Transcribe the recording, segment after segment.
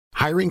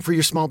Hiring for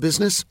your small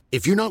business?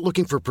 If you're not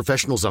looking for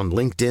professionals on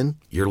LinkedIn,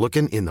 you're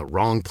looking in the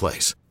wrong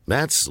place.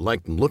 That's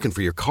like looking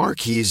for your car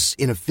keys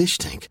in a fish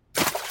tank.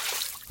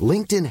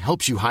 LinkedIn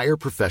helps you hire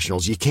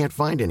professionals you can't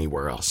find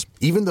anywhere else,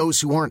 even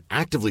those who aren't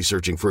actively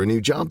searching for a new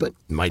job but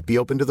might be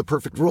open to the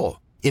perfect role.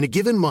 In a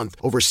given month,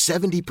 over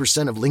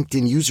 70% of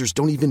LinkedIn users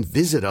don't even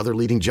visit other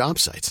leading job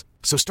sites.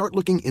 So start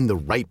looking in the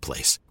right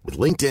place. With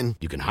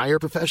LinkedIn, you can hire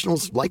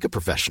professionals like a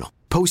professional.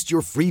 Post your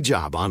free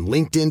job on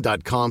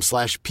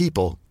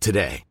linkedin.com/people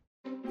today.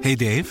 Hey,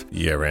 Dave.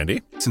 Yeah,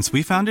 Randy. Since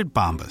we founded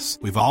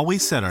Bombas, we've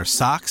always said our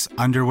socks,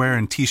 underwear,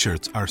 and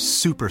T-shirts are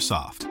super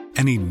soft.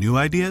 Any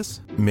new ideas?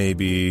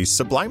 Maybe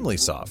sublimely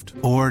soft.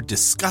 Or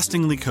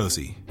disgustingly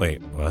cozy. Wait,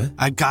 what?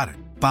 I got it.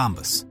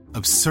 Bombas.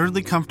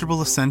 Absurdly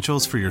comfortable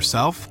essentials for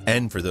yourself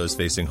and for those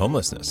facing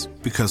homelessness.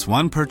 Because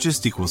one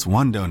purchased equals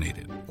one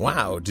donated.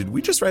 Wow, did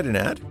we just write an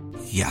ad?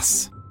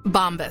 Yes.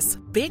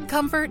 Bombas. Big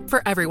comfort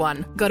for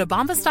everyone. Go to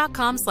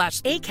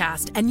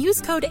bombas.com/ACAST and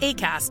use code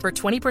ACAST for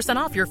 20%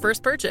 off your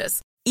first purchase.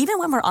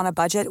 Even when we're on a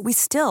budget, we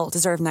still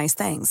deserve nice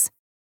things.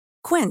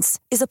 Quince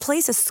is a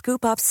place to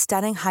scoop up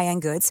stunning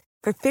high-end goods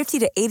for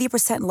 50 to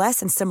 80%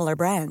 less than similar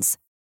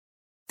brands.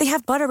 They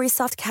have buttery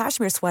soft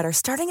cashmere sweaters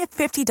starting at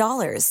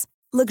 $50,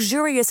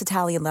 luxurious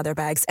Italian leather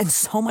bags, and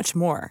so much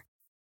more.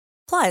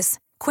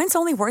 Plus, Quince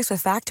only works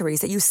with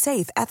factories that use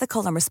safe,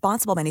 ethical, and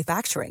responsible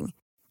manufacturing.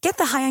 Get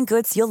the high-end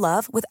goods you'll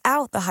love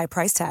without the high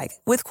price tag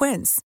with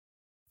Quince.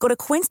 Go to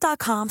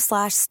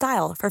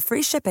quince.com/style for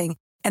free shipping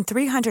and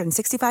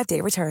 365-day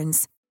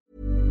returns.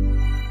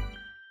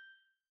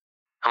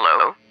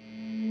 Hello?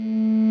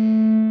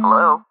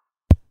 Hello?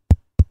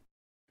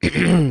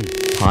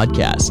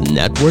 Podcast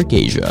Network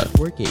Asia.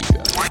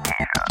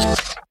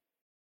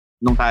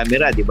 Nung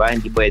camera, di ba?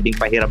 Hindi pwedeng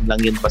pahiram lang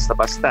yun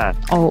basta-basta.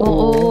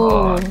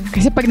 Oo.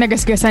 Kasi pag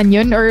nagasgasan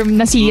yun or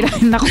nasira,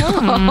 naku,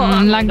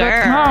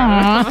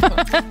 lagot.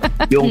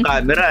 Yung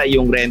camera,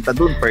 yung renta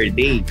dun per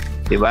day.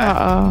 Di ba?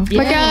 Oo.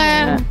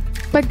 Yeah.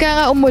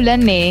 Pagka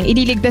umulan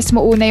ililigtas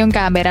mo una yung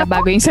camera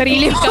bago yung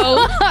sarili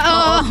mo.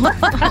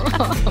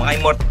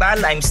 Mga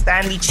Immortal, I'm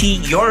Stanley Chi,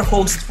 your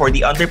host for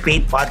the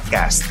Underpaid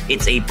Podcast.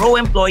 It's a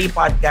pro-employee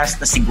podcast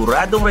na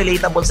siguradong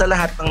relatable sa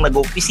lahat ng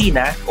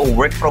nag-opisina o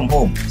work from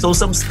home. So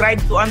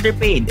subscribe to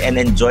Underpaid and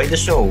enjoy the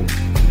show.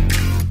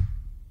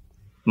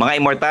 Mga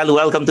Immortal,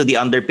 welcome to the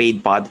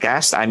Underpaid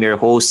Podcast. I'm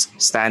your host,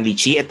 Stanley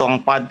Chi. Ito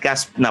ang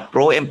podcast na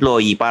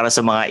pro-employee para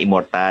sa mga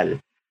Immortal.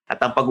 At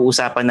ang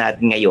pag-uusapan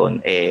natin ngayon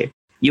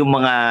yung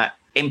mga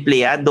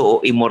empleyado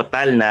o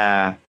immortal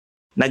na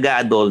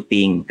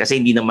nag-adulting.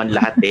 Kasi hindi naman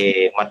lahat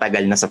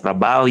matagal na sa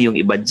trabaho. Yung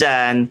iba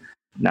dyan,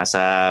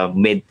 nasa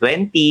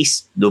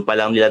mid-20s, doon pa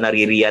lang nila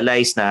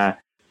nare-realize na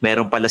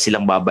meron pala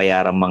silang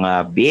babayarang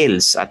mga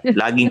bills. At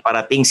laging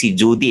parating si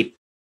Judith.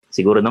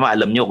 Siguro naman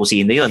alam nyo kung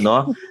sino yun,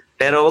 no?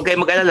 Pero huwag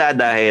kayong mag-alala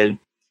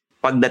dahil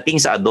pagdating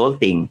sa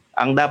adulting,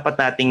 ang dapat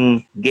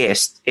nating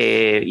guest,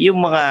 yung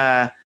mga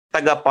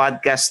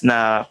taga-podcast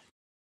na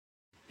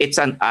it's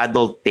an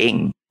adult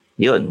thing.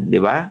 Yun, di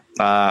ba?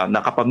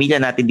 Nakapamilya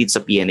natin dito sa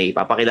PNA.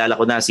 Papakilala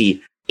ko na si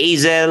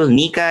Hazel,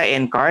 Nika,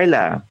 and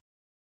Carla.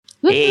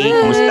 Hey,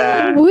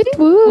 kumusta?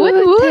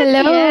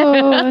 Hello.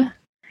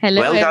 Hello.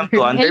 Welcome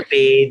to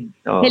Underpaid.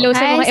 Hello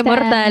sa mga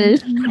Immortal.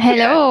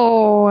 Hello.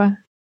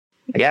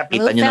 Kaya,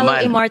 kita nyo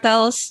naman.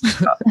 Immortals.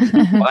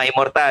 Mga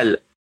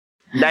Immortal.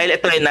 Dahil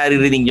ito ay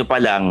naririnig nyo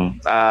pa lang,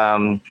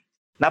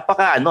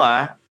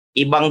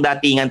 ibang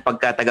datingan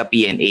pagka taga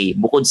PNA.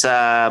 Bukod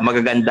sa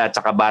magaganda at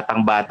saka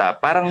batang-bata,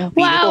 parang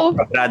feeling ko,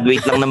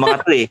 graduate lang ng mga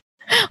to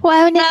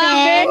Wow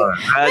naman.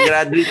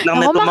 Graduate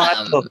lang na itong mga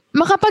to.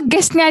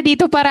 Makapag-guest nga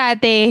dito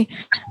parate.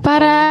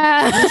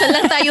 Para... Saan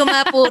lang tayo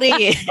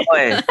mapuri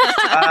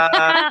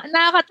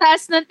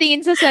Nakakataas ng tingin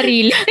sa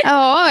sarili.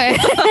 Oo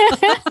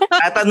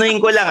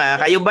Tatanungin ko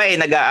lang kayo ba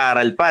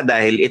nag-aaral pa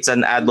dahil it's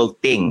an adult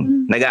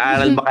thing?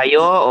 Nag-aaral ba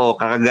kayo o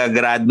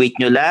kakagraduate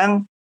nyo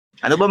lang?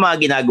 Ano ba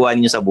mga ginagawa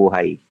niyo sa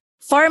buhay?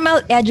 Formal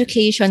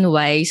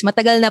education-wise,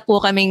 matagal na po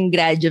kaming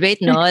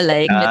graduate, no?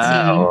 Like, let's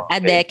see, a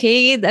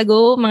decade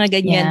ago, mga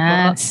ganyan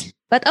po.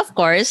 But of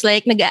course,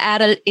 like,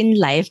 nag-aaral in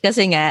life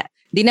kasi nga,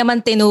 di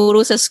naman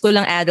tinuro sa school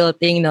ang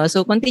adulting, no?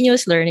 So,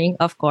 continuous learning,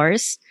 of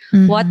course.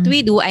 Mm-hmm. What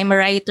we do, I'm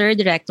a writer,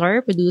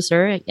 director,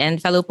 producer,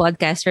 and fellow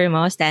podcaster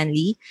mo,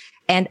 Stanley.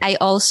 And I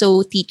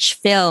also teach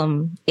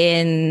film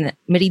in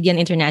Meridian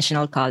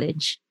International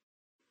College.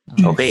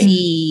 Okay.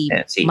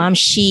 Si Ma'am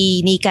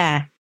Shi,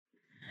 Nika.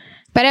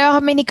 Pareho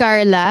kami ni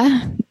Carla,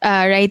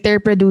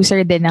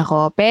 writer-producer din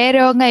ako.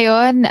 Pero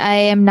ngayon,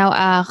 I am now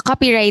a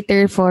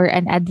copywriter for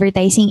an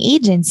advertising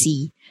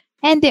agency.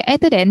 And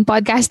ito din,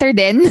 podcaster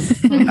din.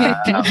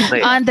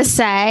 Okay. On the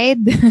side.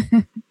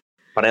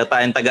 Pareho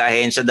tayong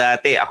taga-ahensya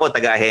dati. Ako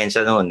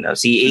taga-ahensya noon.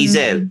 Si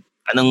Hazel.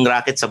 Anong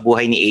racket sa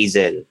buhay ni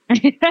Hazel?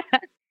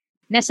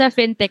 Nasa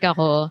fintech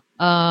ako.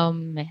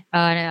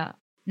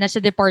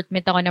 Nasa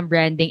department ako ng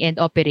branding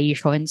and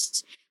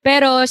operations.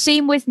 Pero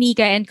same with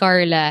Nika and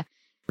Carla.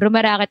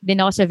 Rumaraket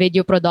din ako sa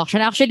video production.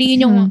 Actually,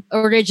 yun yung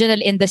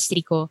original industry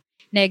ko.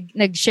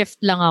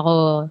 Nag-shift lang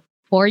ako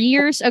 4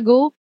 years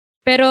ago.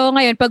 Pero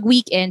ngayon, pag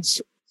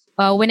weekends,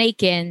 when I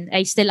can,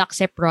 I still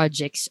accept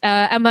projects.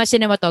 I'm a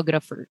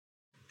cinematographer.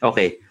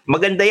 Okay.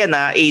 Maganda yan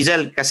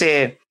Hazel,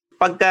 kasi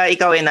pagka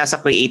ikaw ay nasa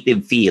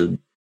creative field,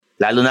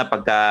 lalo na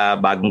pagka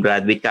bagong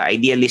graduate ka,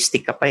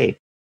 idealistic ka pa eh.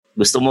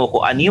 Gusto mo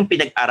kung ano yung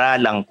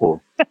pinag-aralan ko,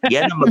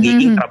 yan ang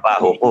magiging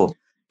trabaho ko.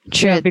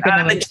 True.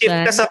 Nag-shift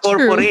ka sa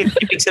corporate.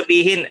 Ibig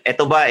sabihin,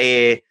 eto ba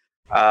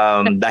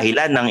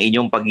dahilan ng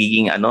inyong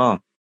pagiging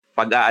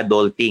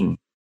pag-a-adulting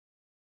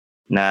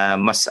na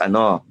mas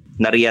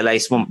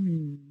na-realize mo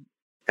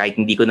kahit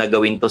hindi ko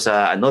nagawin to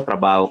sa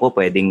trabaho ko,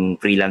 pwedeng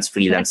freelance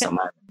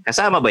naman.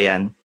 Kasama ba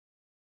yan?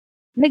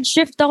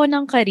 Nag-shift ako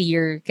ng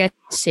career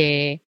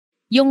kasi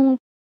yung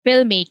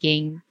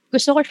filmmaking,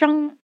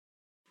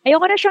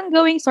 ayoko na siyang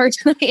gawing source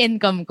ng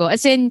income ko.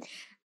 As in,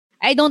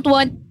 I don't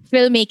want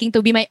filmmaking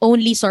to be my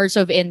only source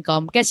of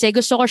income kasi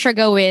gusto ko siya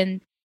gawin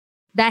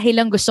dahil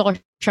lang gusto ko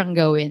siyang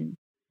gawin.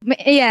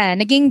 Yeah,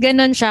 naging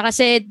ganun siya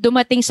kasi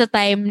dumating sa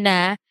time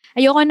na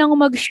ayoko nang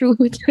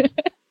mag-shoot.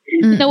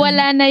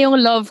 Nawala na yung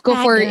love ko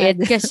for it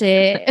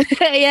kasi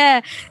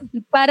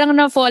parang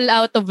na-fall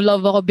out of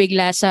love ako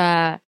bigla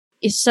sa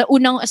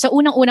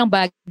unang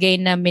bagay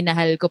na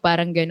minahal ko,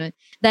 parang ganun.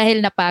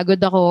 Dahil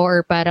napagod ako or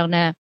parang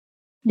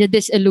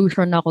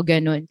na-disillusion ako,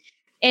 ganun.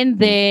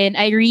 And then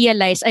I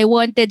realized I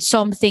wanted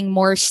something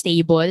more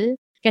stable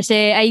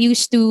kasi I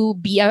used to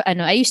be a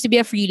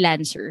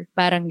freelancer,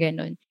 parang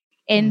ganun.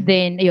 And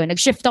then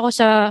nag-shift ako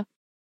sa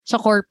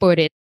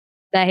corporate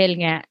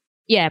dahil nga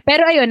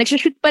pero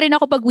nag-shoot pa rin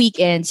ako pag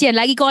weekends. Yan,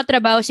 lagi ko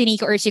katrabaho si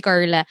Nico or si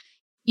Carla.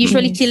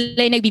 Usually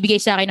sila yung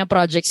nagbibigay sa akin ng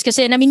projects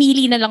kasi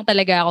namimili na lang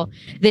talaga ako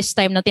this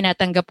time na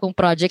tinatanggap kong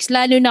projects,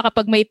 lalo na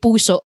kapag may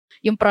puso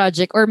yung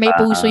project or may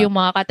puso yung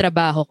mga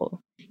katrabaho ko.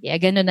 Yeah,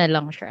 ganun na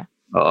lang siya.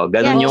 Oo,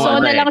 ganun yung gusto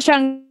ko na lang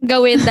siyang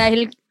gawin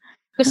dahil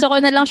gusto ko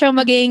na lang siyang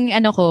maging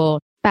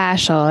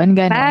passion,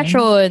 ganun.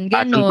 Passion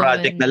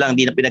project na lang,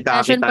 hindi na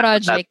pinagkakita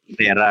ng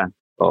pera.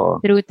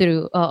 Oo.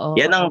 True. Oo.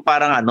 Yan ang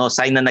parang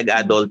sign na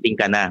nag-adulting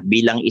ka na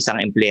bilang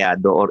isang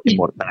empleyado or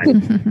immortal.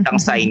 Ang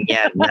sign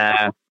yan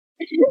na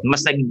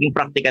mas nagiging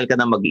practical ka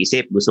na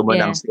mag-isip. Gusto mo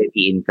ng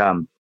steady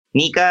income.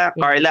 Nika,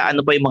 Carla,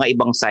 ano pa yung mga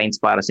ibang signs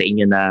para sa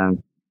inyo na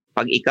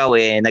pag ikaw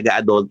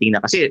nag-adulting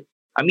na? Kasi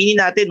aminin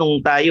natin,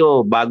 nung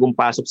tayo bagong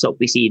pasok sa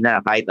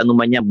opisina, kahit ano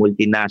man yan,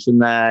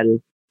 multinational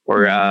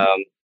or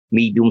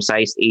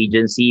medium-sized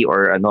agency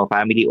or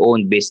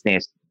family-owned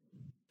business,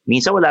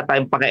 minsan wala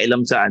tayong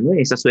pakialam sa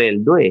sa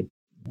sweldo eh.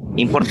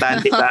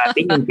 Importante sa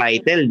atin yung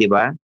title, di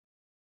ba?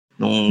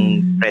 Nung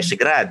fresh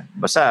grad.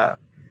 Basta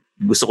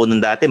gusto ko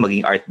nung dati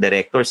maging art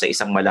director sa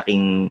isang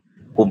malaking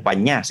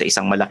kumpanya, sa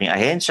isang malaking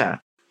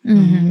ahensya.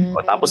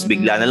 O tapos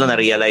bigla na lang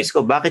na-realize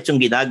ko, bakit yung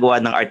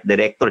ginagawa ng art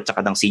director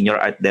tsaka ng senior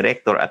art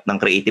director at ng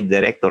creative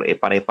director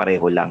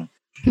pare-pareho lang.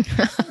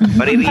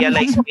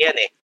 Pare-realize ko yan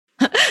eh.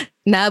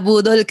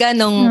 Nabudol ka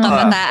nung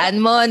kabataan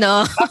mo,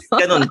 no?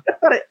 Ganun.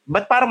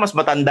 Ba't parang mas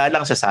matanda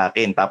lang siya sa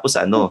akin? Tapos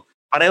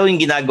pareho yung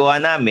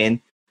ginagawa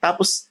namin.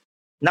 Tapos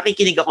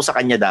nakikinig ako sa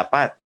kanya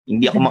dapat.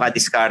 Hindi ako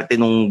makadiskarte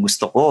nung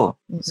gusto ko.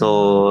 So,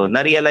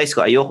 na-realize ko,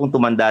 ayokong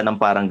tumanda ng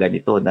parang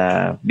ganito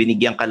na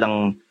binigyan ka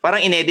lang,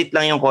 parang inedit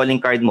lang yung calling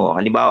card mo.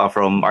 Halimbawa,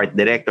 from art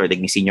director,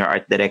 naging senior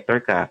art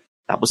director ka,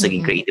 tapos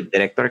naging creative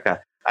director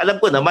ka. Alam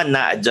ko naman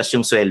na-adjust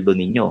yung sweldo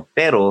ninyo.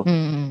 Pero,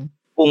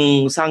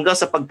 kung hanggang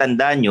sa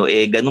pagtanda nyo,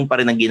 ganun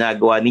pa rin ang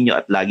ginagawa ninyo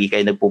at lagi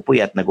kayo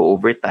nagpupuyat,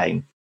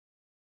 nag-overtime,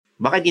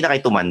 baka hindi na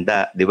kayo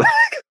tumanda, di ba?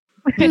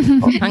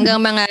 Hanggang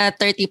mga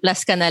 30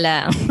 plus ka na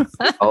lang.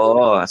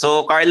 Oo.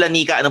 So, Carla,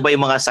 Nika, ano ba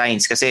yung mga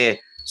signs?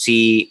 Kasi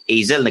si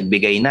Hazel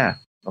nagbigay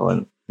na.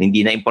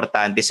 Hindi na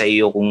importante sa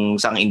iyo kung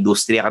saang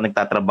industriya ka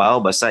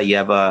nagtatrabaho, basta you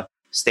have a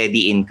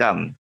steady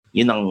income.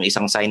 Yun ang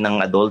isang sign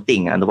ng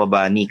adulting. Ano pa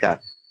ba, Nika?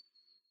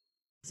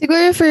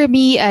 Siguro for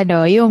me,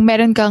 yung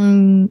meron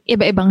kang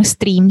iba-ibang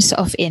streams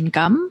of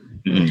income.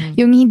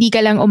 Yung hindi ka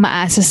lang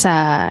umaasa sa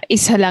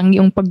isa lang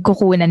yung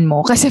pagkukunan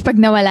mo. Kasi pag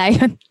nawala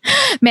yun,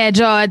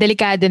 medyo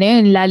delikado na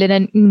yun. Lalo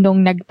na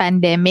nung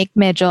nag-pandemic,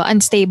 medyo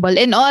unstable.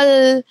 In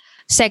all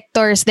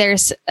sectors,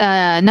 there's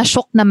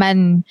na-shock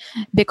naman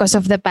because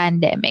of the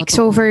pandemic.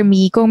 So for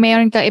me, kung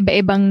meron ka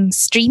iba-ibang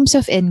streams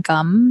of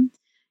income,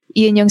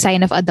 yun yung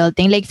sign of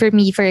adulting. Like for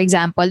me, for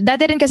example,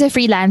 dati rin kasi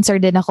freelancer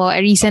din ako.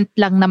 Recent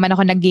lang naman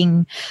ako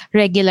naging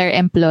regular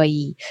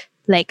employee.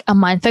 Like a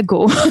month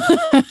ago.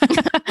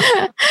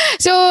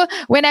 So,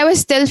 when I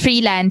was still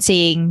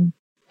freelancing,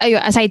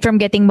 aside from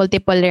getting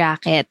multiple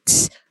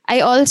rackets,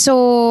 I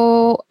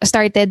also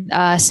started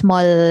a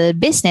small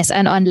business,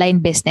 an online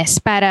business,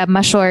 para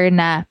ma-sure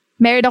na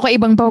meron ako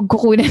ibang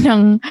pagkukunan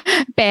ng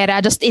pera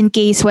just in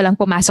case walang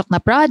pumasok na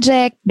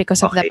project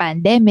because of the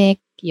pandemic.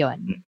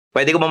 Yun.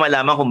 Pwede ko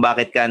mamalaman kung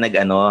bakit ka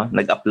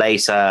nag-apply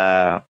sa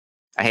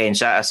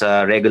ahensya as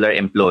a regular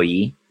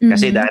employee?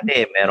 Kasi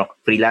dati,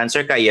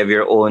 freelancer ka, you have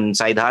your own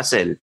side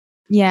hustle.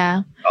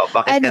 Yeah.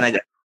 Bakit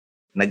ka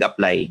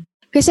nag-apply?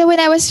 Kasi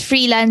when I was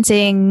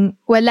freelancing,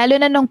 lalo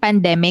na nung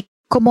pandemic,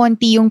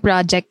 kumonti yung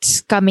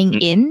projects coming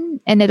in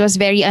and it was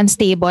very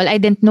unstable. I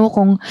didn't know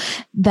kung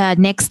the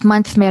next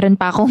month meron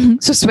pa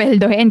akong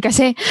susweldohin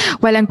kasi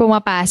walang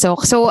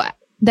pumapasok. So,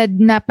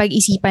 na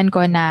pag-isipan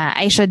ko na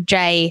I should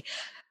try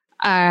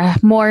a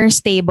more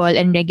stable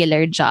and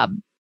regular job.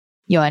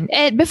 Yon.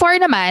 Before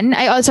naman,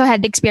 I also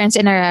had experience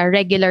in a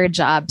regular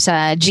job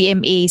sa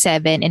GMA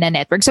 7 in a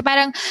network. So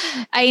parang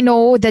I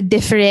know the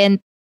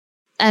different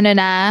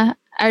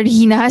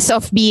arenas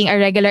of being a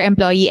regular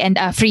employee and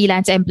a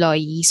freelance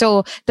employee.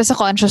 So it was a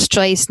conscious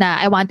choice na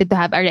I wanted to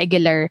have a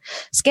regular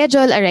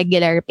schedule, a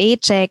regular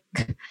paycheck.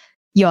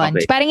 Yon.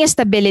 Okay. Parang yung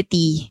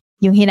stability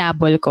yung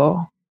hinabol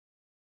ko.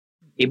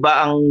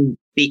 Iba ang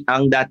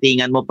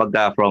datingan mo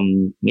pagka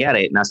from,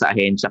 nasa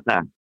ahensya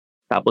ka.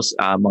 Tapos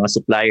mga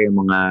supplier,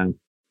 mga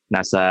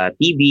nasa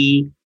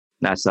TV,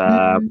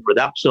 nasa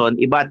production,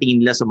 iba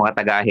tingin nila sa mga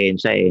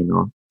taga-ahensya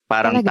no?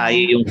 Parang Talaga? tayo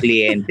yung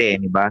kliyente,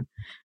 di ba?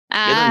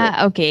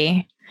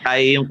 Okay.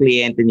 Tayo yung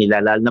kliyente nila,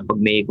 lalo na pag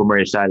may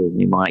commercial,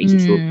 may mga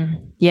isushoot.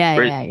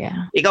 Yeah.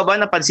 Ikaw ba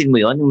napansin mo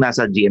yon yung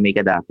nasa GMA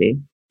ka dati?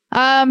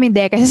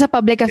 Hindi. Kasi sa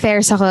public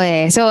affairs ako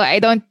So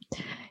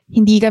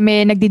hindi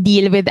kami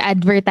nagdi-deal with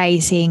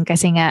advertising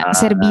kasi nga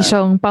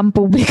serbisyong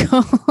pampubliko.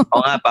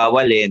 O nga,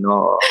 bawal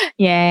no?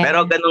 Yeah.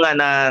 Pero gano'n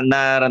nga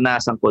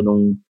naranasan ko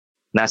nung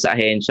nasa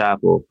ahensya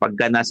ako,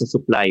 pagka nasa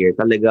supplier,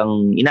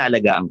 talagang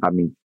inaalagaan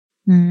kami.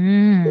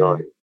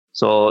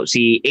 So,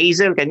 si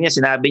Hazel, kanya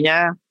sinabi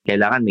niya,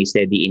 kailangan may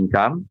steady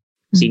income.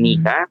 Si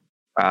Nika,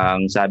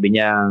 ang sabi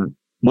niya,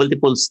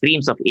 multiple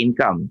streams of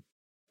income.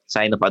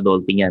 Sign of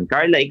adulting yan.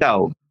 Carla,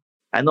 ikaw,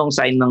 anong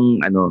sign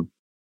ng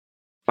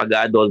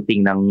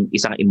pag-adulting ng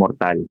isang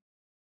immortal?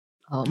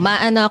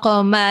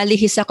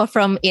 Malihis ako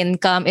from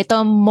income.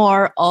 Ito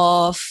more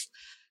of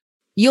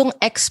yung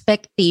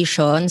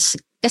expectations.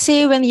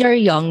 Kasi when you're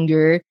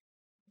younger,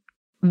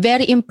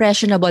 very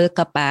impressionable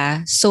ka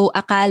pa. So,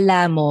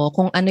 akala mo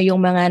kung ano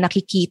yung mga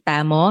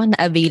nakikita mo na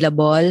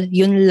available,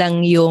 yun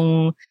lang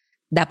yung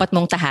dapat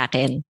mong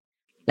tahakin.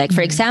 Like,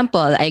 for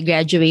example, I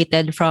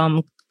graduated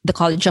from the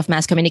College of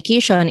Mass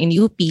Communication in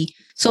UP.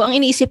 So, ang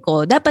iniisip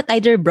ko, dapat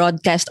either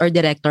broadcast or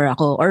director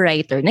ako or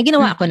writer. Na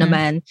ginawa ko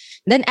naman.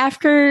 Then,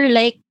 after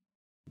like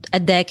a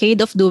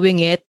decade of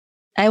doing it,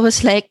 I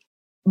was like,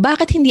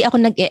 bakit hindi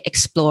ako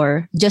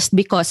nag-e-explore just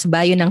because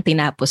ba yun ang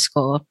tinapos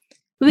ko?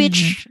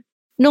 Which,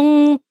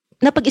 nung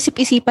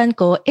napag-isip-isipan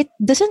ko, it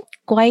doesn't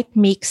quite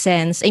make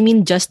sense. I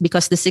mean, just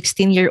because the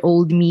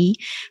 16-year-old me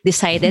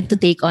decided to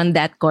take on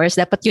that course,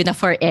 dapat yun na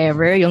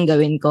forever yung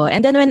gawin ko.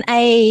 And then when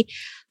I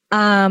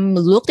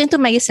looked into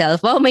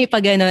myself, may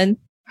pa ganun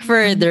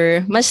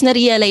further, mas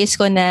na-realize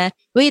ko na,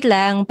 wait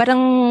lang,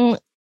 parang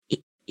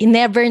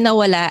never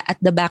nawala at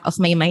the back of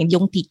my mind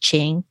yung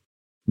teaching.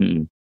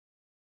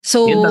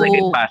 So, yun talaga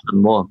yung passion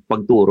mo,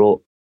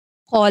 pagturo.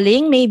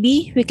 Calling,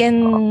 maybe. We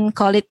can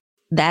call it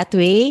that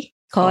way.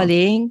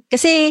 Calling.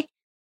 Kasi,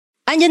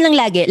 andyan lang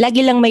lagi.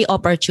 Lagi lang may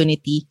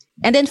opportunity.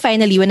 And then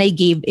finally, when I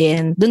gave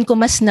in, dun ko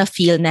mas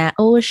na-feel na,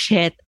 oh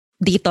shit,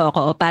 dito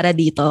ako, para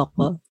dito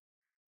ako.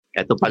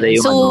 Ito pala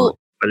yung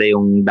pala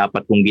yung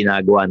dapat kong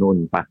ginagawa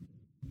noon pa.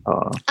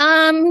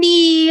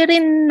 Hindi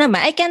rin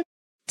naman. I can't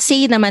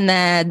say naman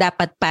na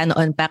dapat pa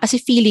noon pa. Kasi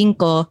feeling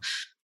ko,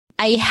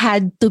 I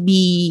had to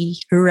be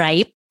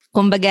ripe.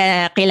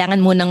 Kumbaga,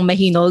 kailangan mo nang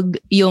mahinog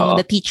yung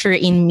the teacher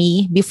in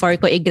me before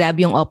ko i-grab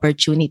yung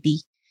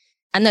opportunity.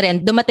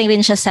 Dumating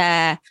rin siya sa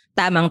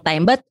tamang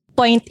time. But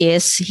point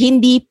is,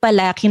 hindi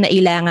pala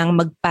kinailangang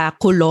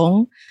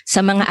magpakulong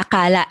sa mga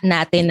akala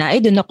natin na,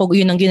 doon ako,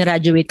 yun ang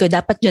ginagraduate ko,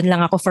 dapat dyan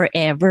lang ako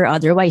forever,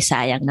 otherwise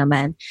sayang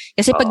naman.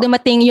 Kasi pag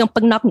dumating yung,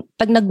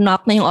 pag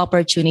nag-knock na yung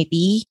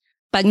opportunity,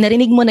 pag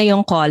narinig mo na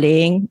yung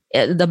calling,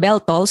 the bell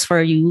tolls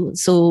for you.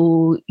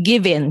 So,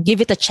 give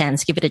it a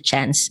chance.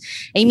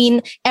 I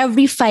mean,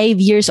 every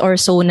 5 years or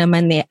so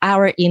naman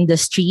our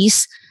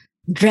industries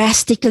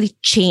drastically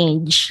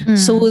change.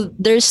 So,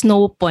 there's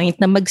no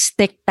point na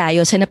mag-stick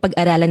tayo sa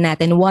napag-aralan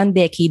natin 1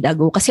 decade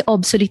ago kasi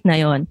obsolete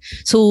na yon.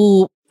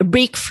 So,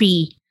 break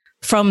free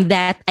from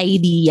that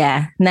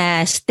idea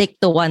na stick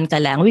to one ka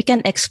lang. We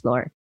can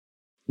explore.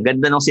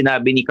 Ganda nung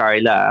sinabi ni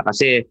Carla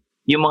kasi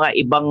yung mga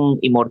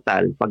ibang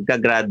immortal,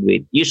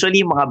 pagka-graduate,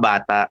 usually mga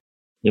bata,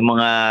 yung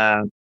mga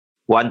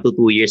 1 to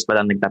 2 years pa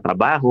lang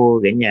nagtatrabaho,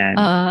 ganyan.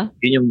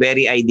 Yun yung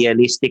very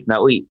idealistic na,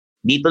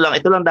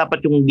 ito lang dapat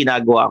yung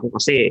ginagawa ko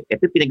kasi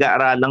ito yung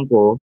pinag-aaralan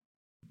ko.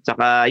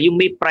 Saka yung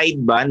may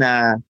pride ba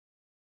na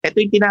ito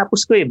yung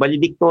tinapos ko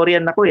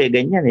valedictorian ako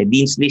ganyan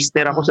Dean's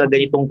Lister ako sa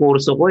ganitong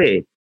kurso ko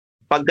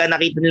Pagka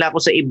nakita nila ako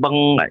sa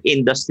ibang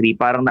industry,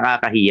 parang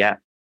nakakahiya.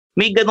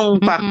 May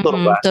ganong factor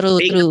ba? True.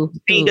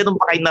 May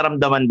ganong ba kayo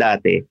naramdaman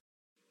dati?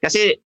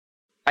 Kasi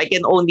I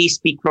can only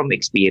speak from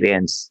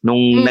experience.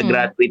 Nung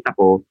nag-graduate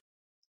ako,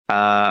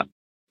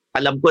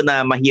 alam ko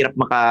na mahirap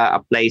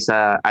maka-apply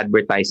sa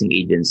advertising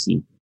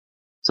agency.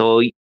 So,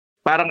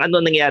 parang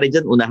nangyari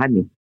dyan,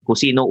 unahan Kung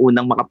sino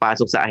unang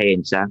makapasok sa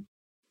ahensya.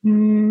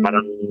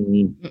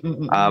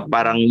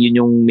 Parang yun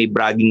yung may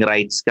bragging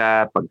rights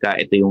ka pagka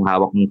ito yung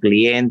hawak mong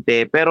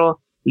kliyente.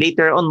 Pero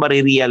later on,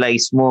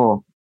 marirealize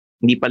mo,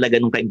 hindi pala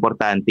ganun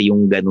ka-importante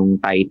yung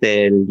ganung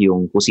title,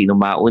 yung kung sino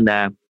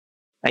mauna.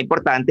 Ang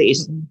importante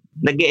is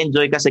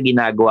nag-e-enjoy ka sa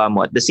ginagawa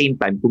mo at the same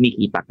time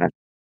kumikita ka.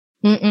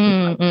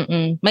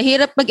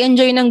 Mahirap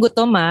mag-enjoy ng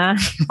gutom,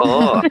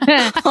 Oo.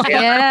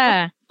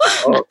 Yeah.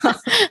 Oo.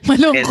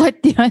 Malungkot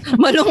yun.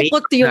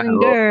 Malungkot yun,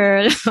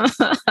 girl.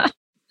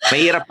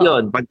 Mahirap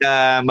yun.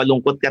 Pagka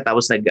malungkot ka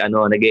tapos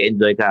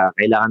nag-e-enjoy ka,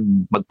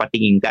 kailangan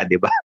magpatingin ka, di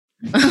ba?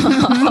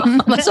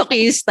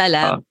 Masokista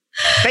lang.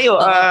 Kayo,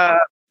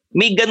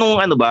 may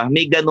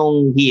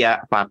ganong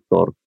hiya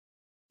factor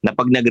na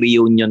pag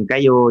nag-reunion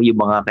kayo, yung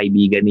mga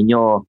kaibigan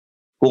ninyo,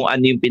 kung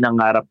ano yung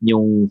pinangarap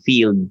nyong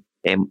field,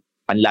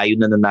 panlayo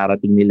na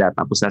narating nila,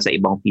 tapos nasa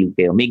ibang field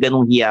kayo. May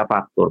ganong hiya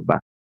factor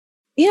ba?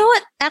 You know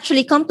what?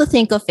 Actually, come to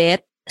think of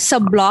it,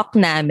 sa block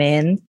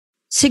namin,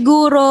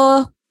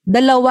 siguro 2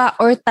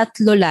 or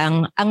 3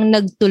 lang ang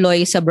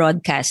nagtuloy sa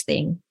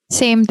broadcasting.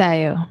 Same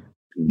tayo.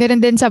 Ganun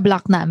din sa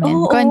block namin.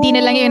 Konti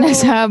na lang yung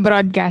nasa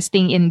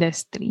broadcasting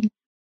industry.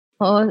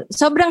 Oo.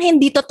 Sobrang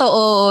hindi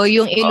totoo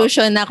yung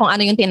illusion na kung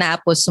ano yung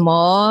tinapos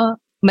mo.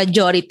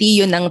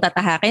 Majority yun ang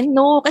tatahakin.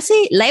 No, kasi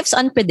life's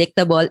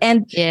unpredictable.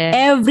 And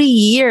every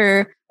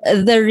year,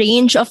 the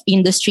range of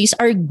industries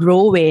are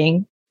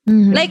growing.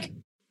 Mm-hmm. Like,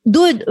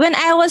 dude, when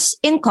I was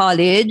in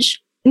college,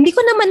 hindi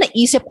ko naman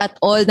naisip at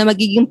all na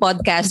magiging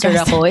podcaster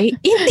ako.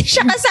 Hindi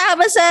siya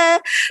kasama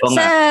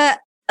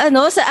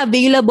sa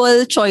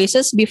available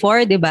choices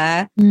before, di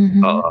ba?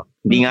 Mm-hmm. Oo.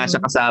 Hindi nga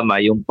siya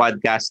kasama yung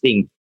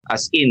podcasting.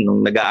 As in,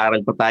 nung nag-aaral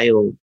pa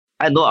tayo,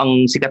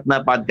 ang sikat na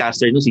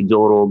podcaster si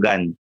Joe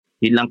Rogan.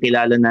 Yun lang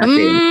kilala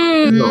natin.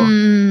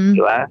 Di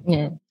ba?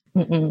 Yeah.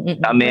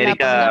 Sa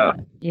Amerika,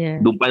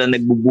 doon pa lang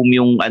nagbo-boom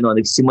yung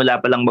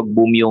nagsimula pa lang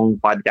mag-boom yung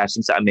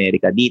podcasting sa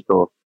Amerika.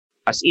 Dito,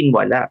 as in,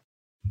 wala.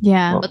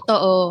 Yeah.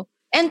 Totoo.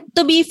 And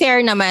to be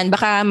fair naman,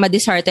 baka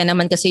madishearten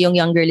naman kasi yung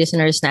younger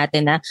listeners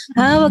natin na,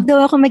 wag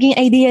daw ako maging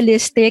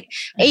idealistic.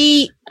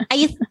 I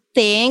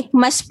think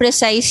mas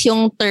precise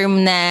yung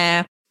term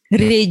na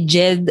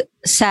rigid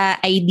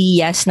sa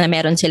ideas na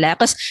meron sila.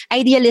 Because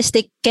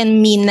idealistic can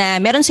mean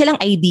na meron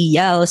silang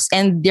ideals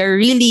and they're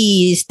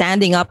really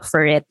standing up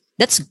for it.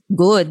 That's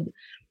good.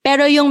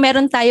 Pero yung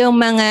meron tayong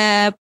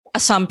mga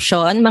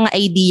assumption, mga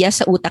ideas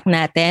sa utak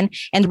natin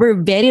and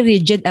we're very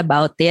rigid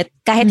about it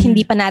kahit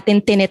hindi pa natin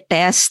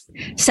tinetest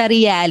sa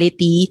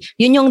reality,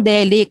 yun yung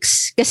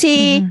delix.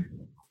 Kasi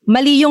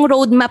mali yung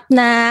roadmap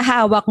na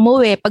hawak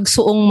mo pag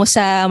suong mo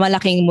sa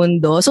malaking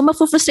mundo. So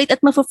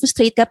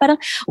mafufrustrate ka. Parang,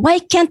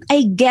 why can't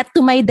I get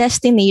to my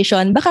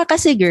destination? Baka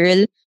kasi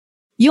girl,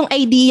 yung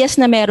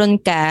ideas na meron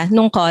ka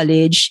nung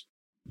college,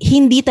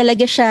 hindi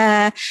talaga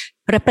siya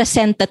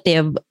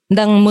representative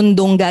ng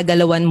mundong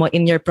gagalawan mo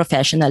in your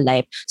professional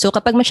life. So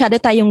kapag masyado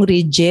tayong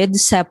rigid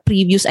sa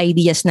previous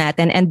ideas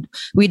natin and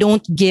we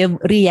don't give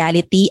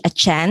reality a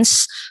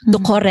chance to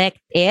correct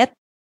it,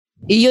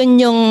 yun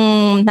yung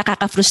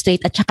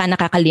nakaka-frustrate at saka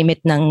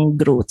nakakalimit ng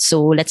growth.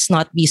 So let's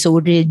not be so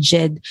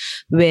rigid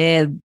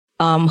with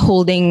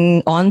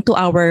holding on to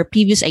our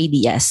previous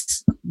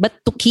ideas. But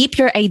to keep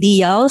your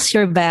ideals,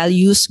 your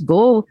values,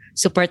 go.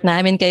 Support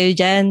namin kayo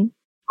dyan.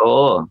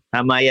 Oo,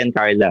 tama yan,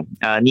 Carla.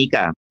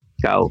 Nika,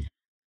 ikaw?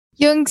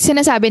 Yung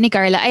sinasabi ni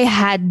Carla, I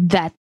had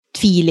that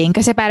feeling.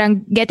 Kasi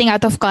parang getting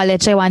out of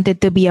college, I wanted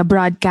to be a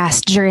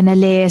broadcast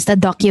journalist, a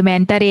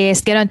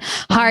documentarist, ganon,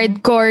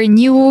 hardcore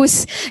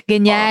news,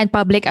 ganyan,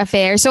 public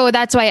affairs. So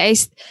that's why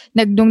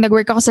nung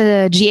nag-work ako sa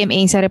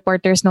GMA, sa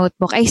Reporter's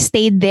Notebook, I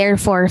stayed there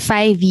for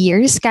 5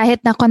 years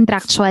kahit na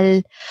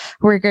contractual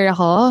worker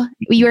ako.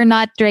 We were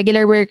not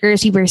regular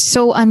workers. We were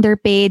so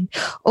underpaid.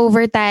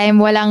 Overtime,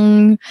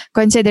 walang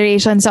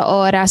consideration sa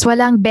oras,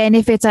 walang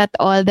benefits at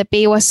all. The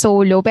pay was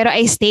so low. Pero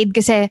I stayed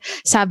kasi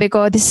sabi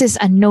ko, this is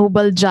a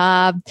noble job.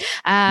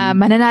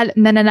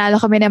 Nananalo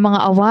kami ng mga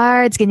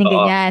awards,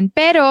 ganyan-ganyan.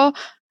 Pero,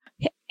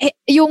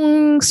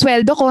 yung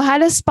sweldo ko,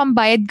 halos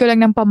pambayad ko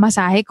lang ng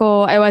pamasahe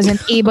ko. I wasn't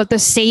able to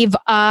save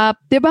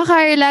up. Diba,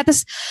 Carla?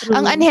 Tapos,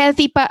 ang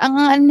unhealthy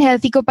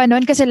ko pa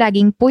noon kasi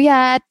laging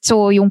puyat.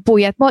 So, yung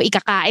puyat mo,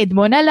 ikakaid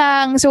mo na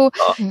lang. So,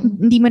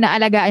 hindi mo na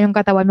alagaan yung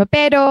katawan mo.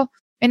 Pero,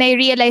 when I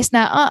realized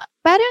na,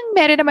 parang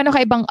meron naman ako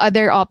ibang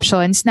other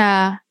options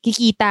na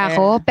kikita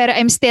ko. Pero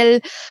I'm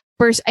still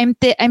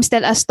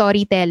a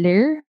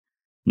storyteller.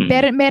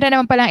 Pero meron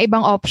naman palang ibang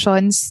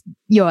options.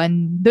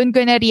 Yon, doon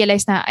ko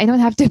na-realize na I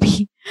don't have to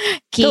be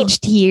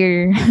caged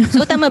here.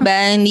 So tama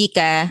ba,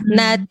 Nika,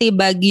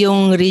 natibag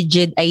yung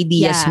rigid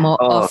ideas mo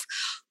of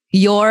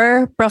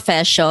your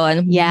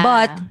profession,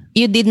 but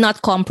you did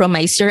not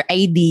compromise your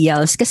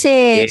ideals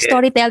kasi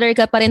storyteller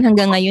ka pa rin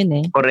hanggang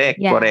ngayon Correct.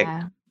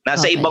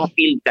 Nasa ibang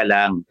field ka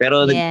lang.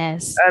 Pero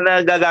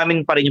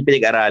nagagamit pa rin yung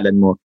pinag-aralan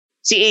mo.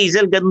 Si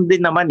Hazel, ganun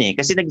din naman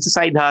kasi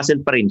nagsa-side hustle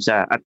pa rin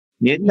siya. At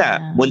yun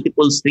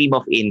multiple stream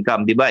of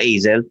income. Di ba,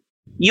 Hazel?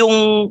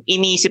 Yung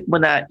inisip mo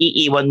na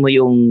iiwan mo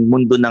yung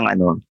mundo ng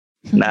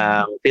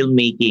ng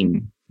filmmaking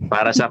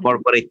para sa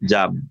corporate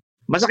job.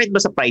 Masakit ba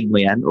sa pride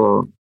mo yan?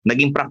 O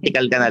naging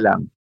practical ka na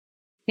lang?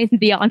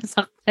 Hindi ako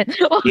nasaktan.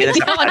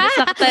 Hindi ako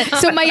nasaktan.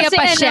 Sumaya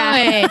pa siya.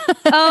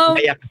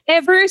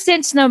 Ever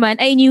since naman,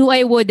 I knew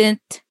I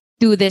wouldn't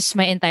do this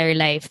my entire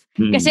life.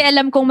 Kasi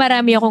alam kong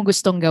marami akong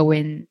gustong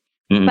gawin.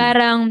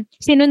 Parang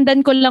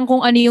sinundan ko lang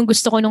kung ano yung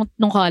gusto ko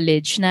nung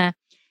college na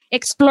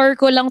explore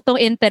ko lang tong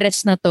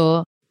interest na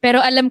to. Pero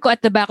alam ko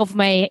at the back of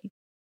my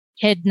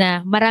head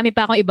na marami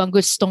pa akong ibang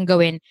gustong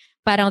gawin.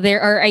 Parang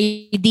there are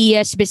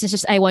ideas,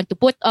 businesses I want to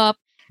put up.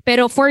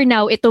 Pero for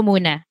now, ito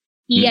muna.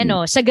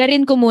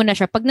 Sagarin ko muna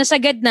siya. Pag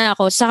nasagad na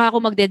ako, saka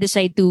ako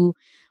magde-decide to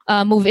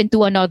move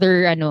into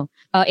another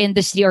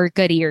industry or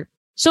career.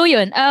 So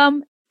yun,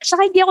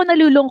 saka hindi ako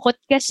nalulungkot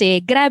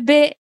kasi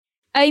grabe,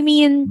 I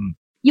mean,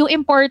 yung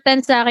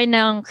importance sa akin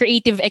ng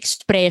creative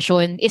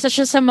expression, isa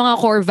siya sa mga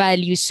core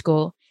values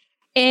ko.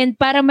 And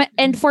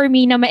for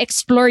me na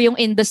ma-explore yung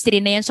industry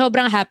na yan,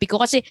 sobrang happy ko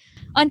kasi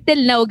until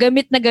now,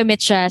 gamit na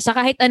gamit siya sa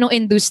kahit anong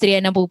industriya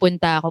na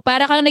pupunta ako.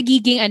 Para kang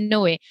nagiging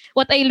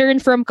what I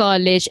learned from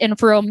college and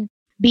from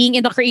being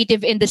in the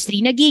creative industry,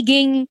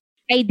 nagiging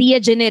idea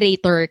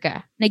generator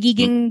ka.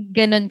 Nagiging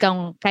ganun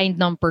kang kind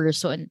ng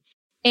person.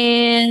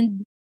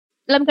 And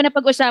alam ko na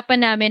pag-usapan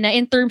namin na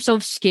in terms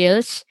of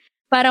skills,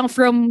 parang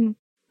from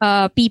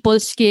people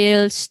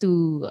skills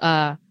to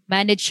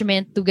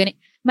management to ganit.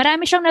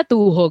 Marami siyang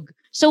natuhog.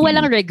 So,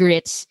 walang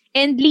regrets.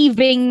 And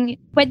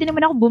leaving, pwede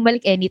naman ako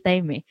bumalik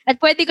anytime eh.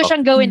 At pwede ko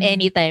siyang gawin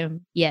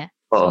anytime. Yeah.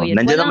 So,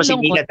 nandiyan naman si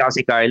Nika at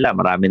si Carla.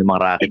 Marami namang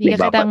racket.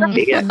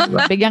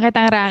 Bigyan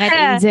kitang racket,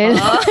 Angel.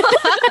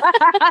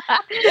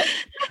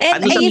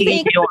 And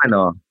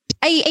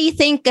I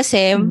think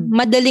kasi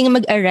madaling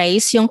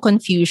mag-arise yung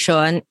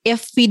confusion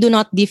if we do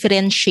not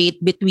differentiate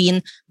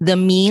between the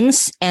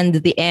means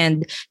and the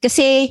end.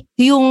 Kasi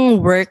yung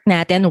work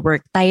natin,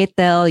 work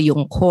title,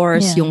 yung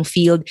course, yung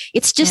field,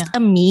 it's just a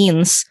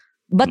means.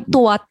 But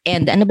to what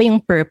end? Ano ba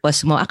yung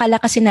purpose mo?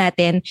 Akala kasi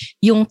natin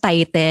yung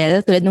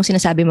title, tulad nung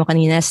sinasabi mo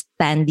kanina,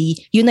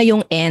 Stanley, yun na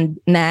yung end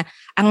na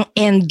ang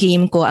end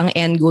game ko, ang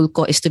end goal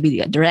ko is to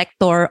be a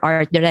director,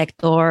 art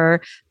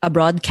director, a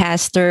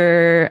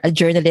broadcaster, a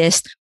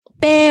journalist.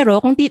 Pero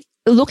kung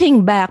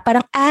looking back,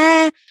 parang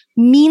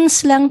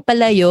means lang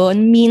pala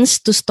yun,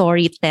 means to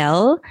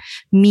storytell,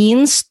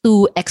 means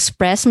to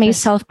express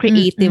myself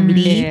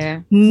creatively,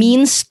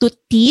 means to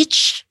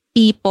teach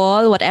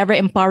people whatever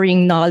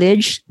empowering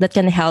knowledge that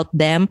can help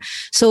them.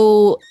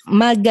 So,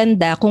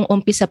 maganda kung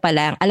umpisa pa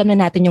lang, alam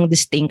na natin yung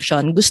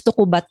distinction. Gusto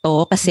ko ba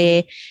to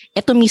kasi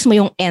ito mismo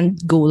yung end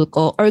goal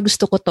ko, or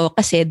gusto ko to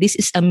kasi this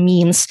is a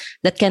means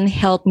that can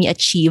help me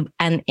achieve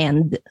an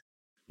end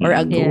or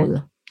a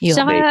goal. Yeah.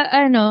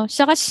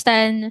 Saka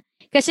Stan,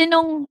 kasi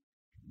nung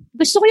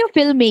gusto ko yung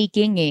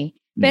filmmaking eh.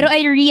 Pero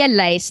I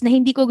realized na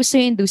hindi ko gusto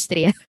yung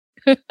industriya.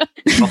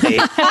 Okay.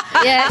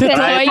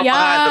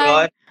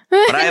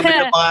 Marami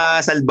ng mga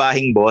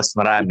salbahing boss,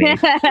 marami.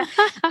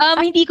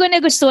 Hindi ko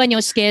nagustuhan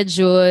yung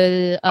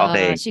schedule.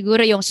 Okay.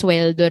 Siguro yung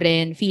sweldo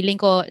rin. Feeling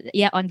ko,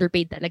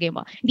 underpaid talaga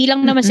yung mga. Hindi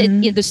lang naman sa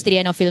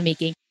industriya ng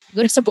filmmaking.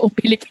 Siguro sa buong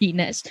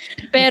Pilipinas.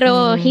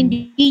 Pero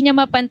hindi niya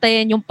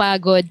mapantayan yung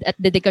pagod at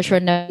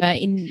dedikasyon na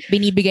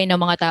binibigay ng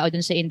mga tao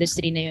dun sa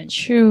industry na yun.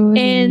 True.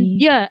 And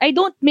I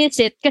don't miss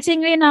it. Kasi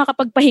ngayon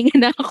nakakapagpahinga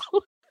na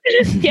ako.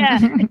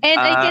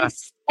 And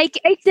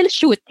I still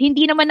shoot.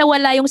 Hindi naman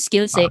nawala yung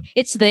skills eh.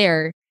 It's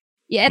there.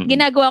 Yeah, at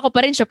ginagawa ko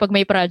pa rin siya pag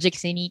may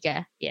projects ni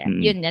Nika. Yeah,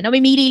 yun na.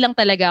 Namimili lang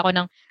talaga ako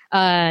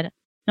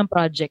ng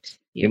projects.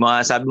 Yung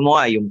mga sabi mo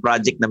yung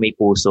project na may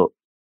puso.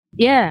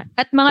 Yeah,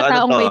 at mga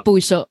taong may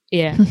puso.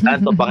 Yeah.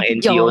 Ano pang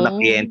NGO na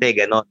kliyente,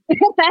 gano'n.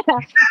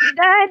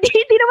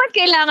 Hindi naman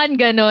kailangan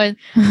gano'n.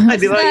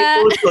 Di ba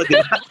yung puso, di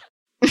ba?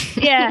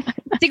 Yeah.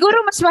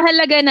 Siguro mas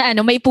mahalaga na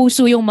may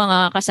puso yung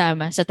mga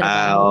kasama sa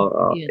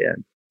trabaho.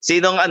 Yan.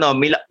 Sinong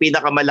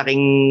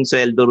pinakamalaking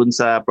sweldo rin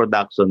sa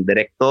production?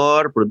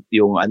 Director,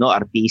 yung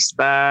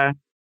artista?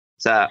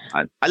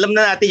 Alam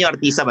na natin yung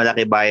artista,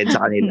 malaki bayad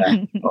sa kanila.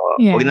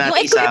 Huwag na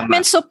natin isama.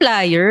 Equipment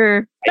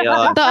supplier.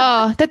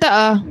 Totoo.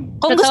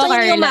 Kung gusto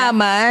niyo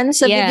yumaman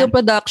sa video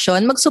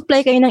production,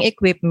 mag-supply kayo ng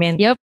equipment.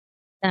 Yep.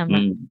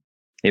 Tama.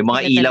 Yung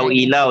mga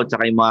ilaw-ilaw,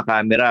 tsaka yung mga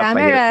camera.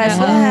 Cameras,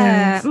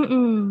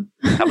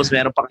 Tapos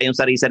meron pa kayong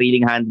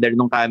sarili-sariling handler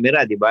ng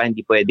camera, di ba?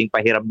 Hindi pwedeng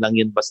pahiram lang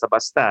yun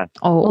basta-basta.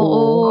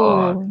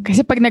 Oo.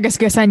 Kasi pag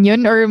nagasgasan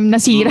yun or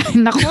nasira,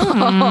 lagot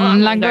mo.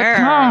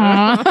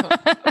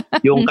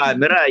 Yung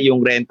camera,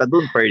 yung renta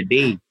dun per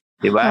day.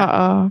 Di ba?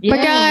 Oo.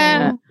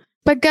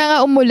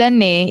 Pagka umulan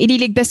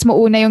ililigtas mo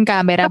una yung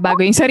camera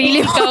bago yung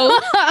sarili mo.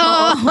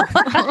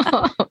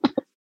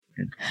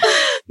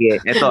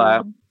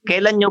 Ito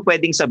kailan nyo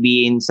pwedeng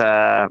sabihin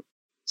sa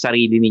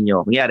sarili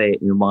ninyo, kunyari,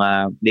 yung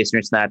mga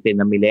listeners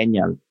natin na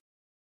millennial,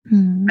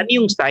 ano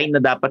yung sign na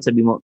dapat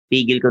sabi mo,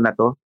 tigil ko na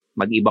to,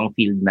 mag-ibang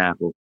field na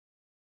ako?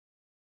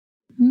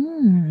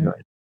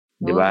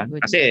 Di ba?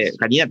 Kasi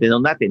kanina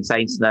tinanong natin,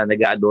 signs na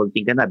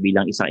nag-adulting ka na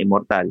bilang isang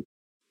immortal.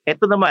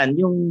 Ito naman,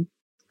 yung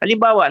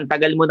halimbawa, ang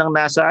tagal mo nang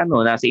nasa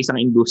isang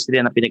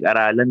industriya na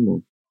pinag-aralan mo,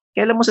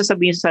 kailan mo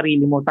sasabihin sa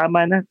sarili mo,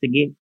 tama na,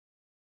 sige,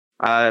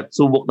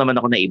 subok naman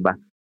ako na iba.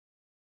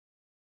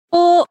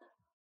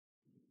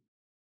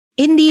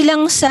 Hindi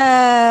lang sa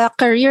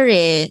career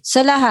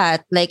sa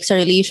lahat, like sa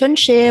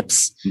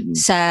relationships,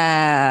 sa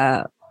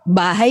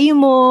bahay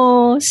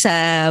mo,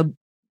 sa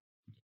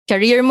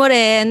career mo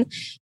rin,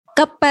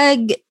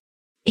 kapag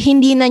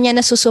hindi na niya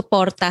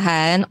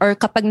nasusuportahan or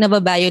kapag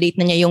nababiolate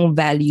na niya yung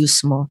values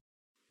mo,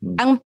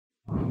 ang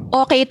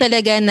okay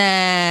talaga na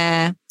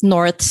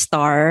North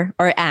Star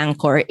or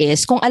anchor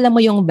is kung alam mo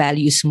yung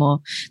values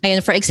mo.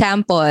 Ngayon, for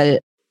example,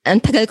 ang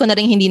tagal ko na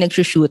rin hindi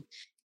nag-shoot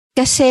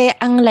kasi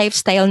ang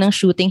lifestyle ng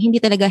shooting hindi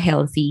talaga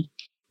healthy.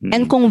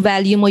 And kung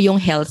value mo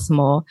yung health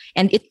mo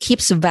and it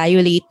keeps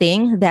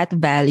violating that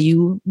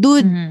value,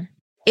 dude,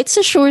 it's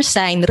a sure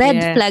sign.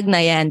 Red flag na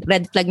yan.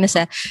 Red flag na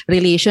sa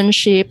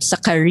relationship, sa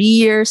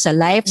career, sa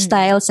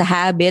lifestyle, sa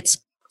habits.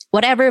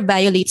 Whatever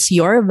violates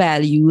your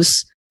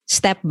values,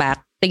 step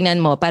back.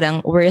 Tingnan mo,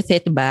 parang worth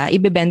it ba?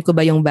 Ibebend ko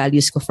ba yung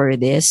values ko for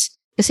this?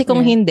 Kasi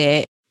kung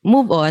hindi,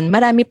 move on.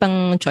 Marami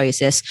pang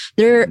choices.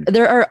 There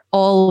are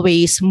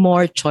always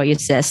more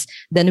choices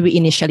than we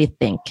initially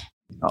think.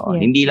 Oo,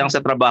 hindi lang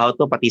sa trabaho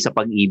to, pati sa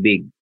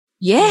pag-ibig.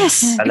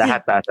 Yes! Sa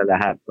lahat, sa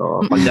lahat.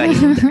 So, pagka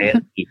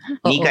healthy.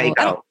 Nika,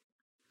 ikaw.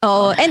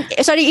 And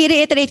sorry,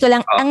 i-reiterate ko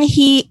lang, ang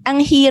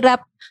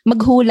hirap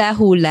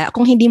maghula-hula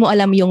kung hindi mo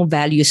alam yung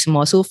values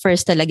mo. So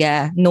first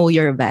talaga, know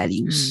your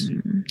values.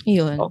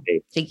 Yun.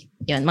 Okay. Sige,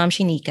 yun. Ma'am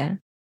Shinika.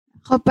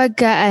 Kapag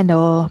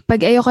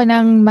pag ayoko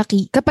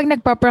kapag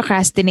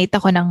nagpo-procrastinate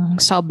ako ng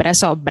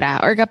sobra-sobra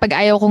or kapag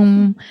ayaw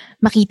kong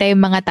makita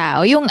yung mga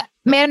tao, yung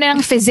meron na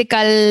ng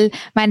physical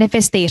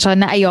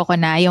manifestation na ayoko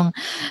na, yung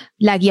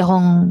lagi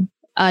akong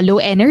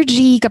low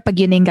energy kapag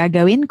yun yung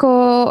gagawin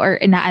ko or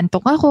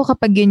inaantok ako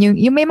kapag yun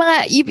yung may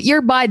mga,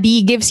 your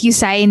body gives you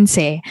signs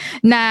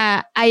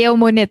na ayaw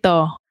mo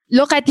nito.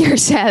 Look at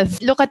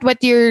yourself. Look at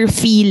what you're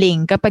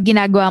feeling kapag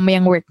ginagawa mo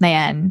yung work na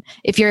yan.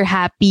 If you're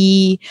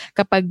happy,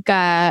 kapag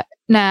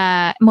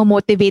na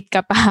motivate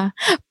ka pa.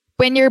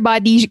 When your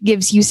body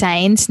gives you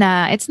signs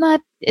na it's not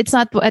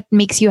what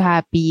makes you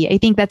happy, I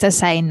think that's a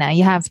sign na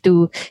you have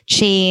to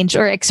change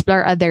or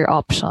explore other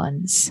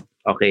options.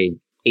 Okay.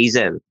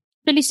 Hazel.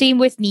 Actually, same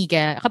with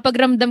Nika. Kapag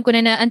ramdam ko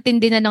na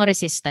antindi na ng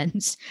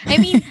resistance.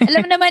 I mean,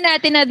 alam naman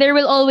natin na there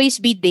will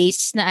always be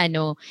days na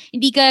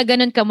hindi ka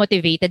ganun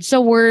ka-motivated sa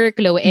work,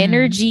 low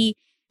energy.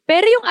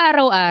 Pero yung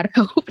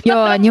araw-araw.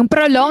 Yun, yung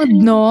prolonged,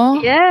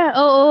 no? Yeah,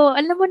 oo.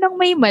 Alam mo nang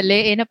may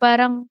mali na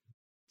parang,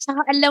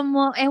 saka alam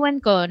mo, ewan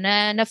ko,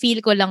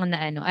 na-feel ko lang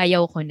na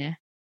ayaw ko na.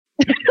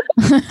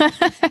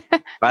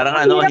 Parang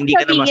hindi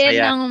ka na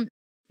masaya.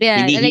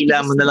 Hindi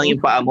hila mo na lang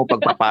yung paa mo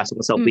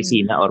pagpapasok sa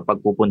opisina or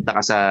pagpupunta ka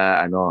sa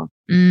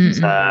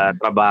sa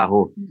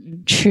trabaho.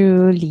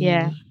 Truly.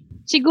 Yeah.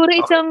 Siguro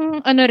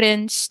isang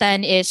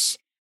Stan is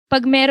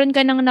pag meron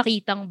ka nang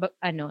nakitang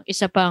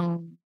isa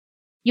pang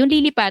yung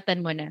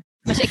lilipatan mo na.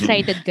 Mas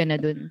excited ka na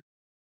dun.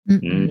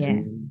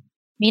 Yeah.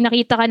 May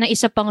nakita ka ng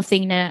isa pang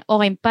thing na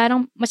okay,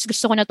 parang mas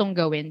gusto ko na tong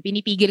gawin.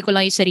 Pinipigil ko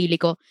lang yung sarili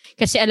ko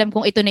kasi alam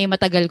kong ito na yung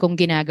matagal kong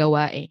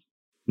ginagawa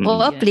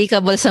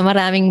applicable sa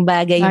maraming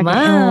bagay, ma.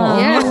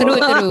 Yeah,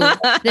 true.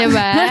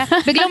 Diba?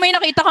 Biglang may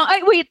nakita kang, ay,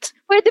 wait,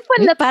 pwede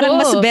pala to. Parang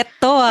mas bet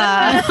to,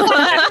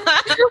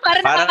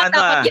 Parang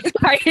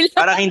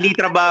parang hindi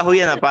trabaho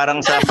yan,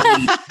 Parang sa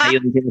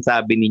pag-iyon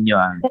sinasabi ninyo,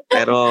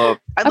 Pero,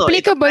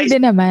 applicable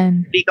din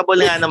naman. Applicable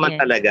nga naman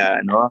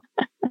talaga,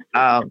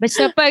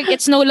 Basta pag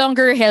it's no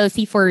longer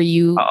healthy for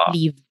you,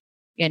 leave.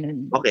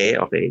 Ganun. Okay.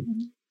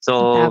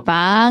 So,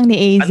 tapang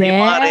ni Azel. Ano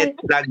yung mga red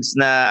flags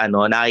na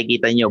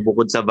nakikita nyo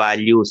bukod sa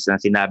values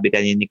na sinabi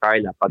kanina ni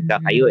Carla?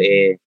 Pagka kayo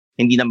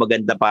hindi na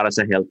maganda para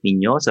sa health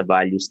ninyo, sa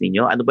values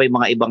ninyo, ano ba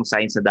yung mga ibang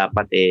signs na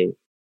dapat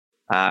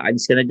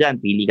alis ka na dyan,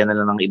 pili ka na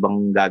lang ng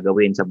ibang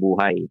gagawin sa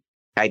buhay.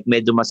 Kahit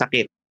medyo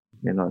masakit.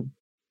 Ganon.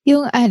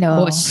 Yung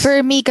for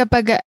me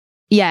kapag,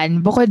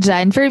 bukod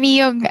dyan, for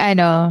me yung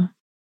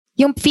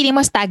yung feeling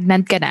mo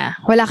stagnant ka na.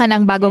 Wala ka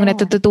nang bagong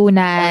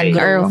natututunan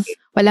or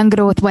walang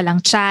growth,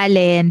 walang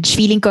challenge.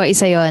 Feeling ko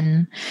isa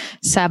yon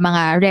sa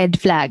mga red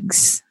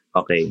flags.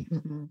 Okay.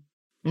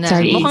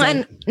 Sorry.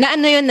 Mukhang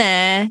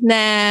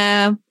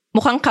na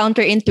mukhang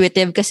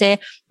counterintuitive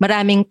kasi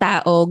maraming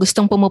tao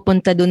gustong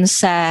pumupunta dun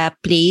sa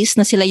place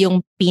na sila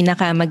yung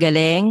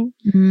pinakamagaling,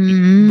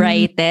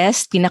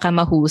 brightest,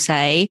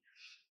 pinakamahusay.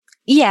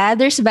 Yeah,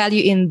 there's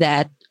value in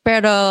that.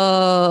 Pero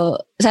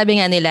sabi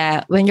nga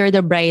nila, when you're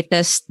the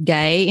brightest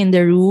guy in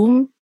the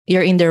room,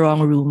 you're in the wrong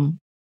room.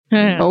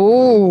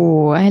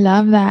 Oh, I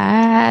love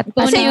that.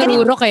 Kasi yung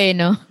rurok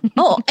no?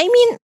 I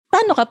mean,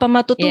 paano ka pa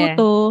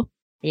matututo?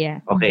 Yeah.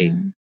 Okay.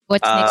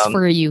 What's next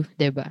for you,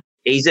 diba?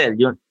 Hazel,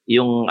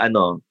 yung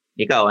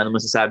ikaw, ano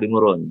masasabi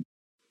mo ron?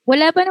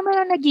 Wala pa naman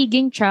na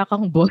nagiging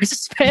tsakang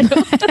boss, pero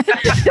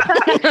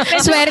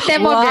swerte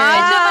mo,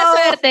 girl.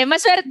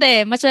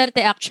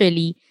 Maswerte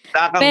actually.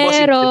 Tsakang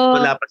pero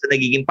boss, wala pa sa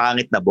nagiging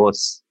pangit na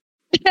boss.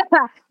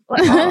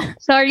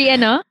 Sorry,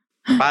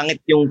 Pangit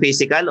yung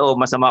physical o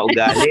masama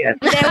ugali?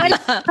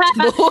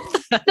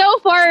 So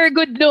far,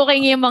 good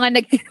looking yung mga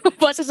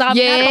nag-boss sa akin.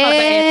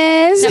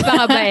 Yes!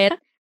 Napakabait.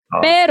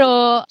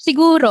 Pero,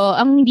 siguro,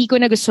 ang hindi ko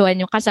nagustuhan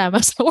yung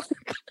kasama sa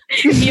work.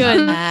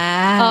 Yun.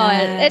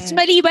 It's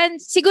maliban.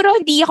 Siguro,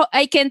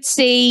 I can't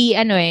say,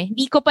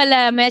 hindi ko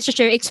pala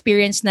share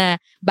experience na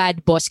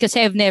bad boss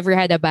kasi I've never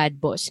had a bad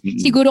boss.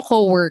 Siguro,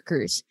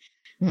 co-workers.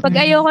 Pag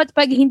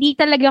hindi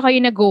talaga kayo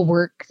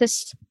nag-go-work,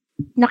 tas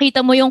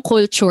nakita mo yung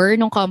culture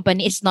ng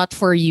company is not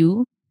for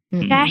you,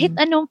 kahit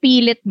anong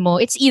pilit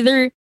mo, it's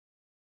either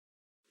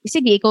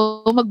sige,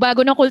 ikaw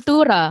magbago ng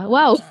kultura.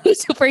 Wow,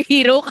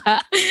 superhero ka.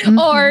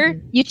 Or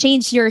you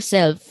change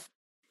yourself.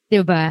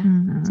 Diba?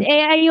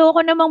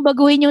 Ayoko namang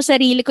baguhin yung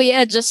sarili ko,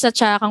 i-adjust sa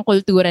tsakang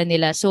kultura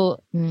nila.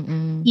 So,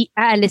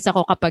 aalis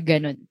ako kapag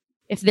ganun.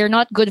 If they're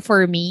not good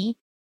for me,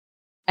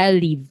 I'll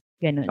leave.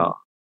 Ganun. Oh.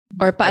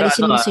 Or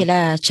paalisin mo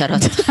sila.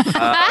 Charot.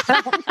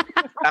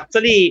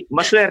 Actually,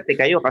 maswerte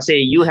kayo kasi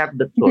you have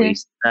the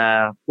choice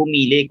na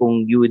pumili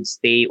kung you would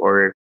stay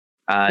or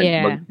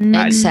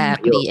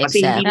Exactly.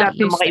 Kasi hindi lahat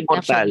ng mga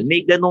immortal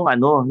may ganung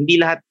hindi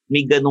lahat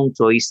may ganung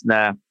choice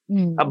na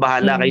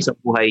bahala kayo sa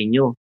buhay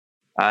nyo.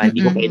 Hindi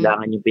ko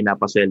kailangan yung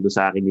pinapasweldo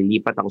sa akin,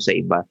 lilipat ako sa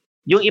iba.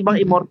 Yung ibang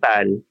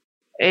immortal,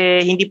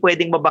 hindi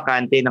pwedeng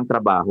mabakante ng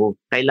trabaho.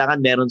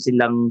 Kailangan meron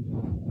silang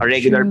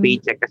regular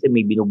paycheck kasi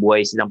may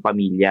binubuhay silang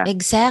pamilya.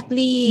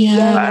 Exactly.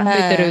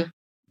 Yeah.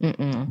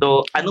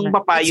 So, anong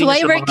papayo sa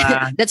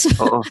mga...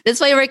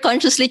 That's why we're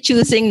consciously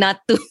choosing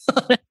not to.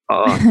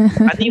 Oo.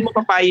 Ano yung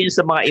mapapayo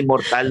sa mga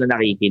immortal na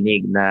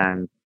nakikinig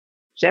na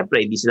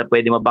syempre, hindi sila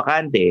pwede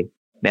mabakante.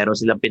 Meron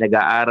silang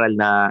pinag-aaral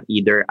na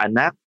either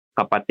anak,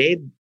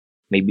 kapatid,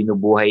 may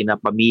binubuhay na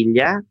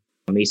pamilya,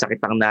 may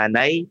sakit ang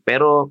nanay,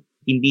 pero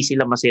hindi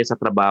sila masaya sa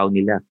trabaho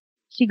nila.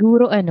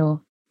 Siguro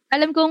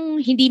alam kong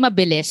hindi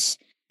mabilis,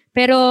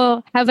 pero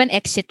have an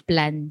exit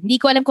plan. Hindi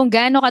ko alam kung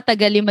gaano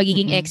katagal yung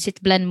magiging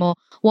exit plan mo.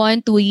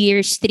 1, 2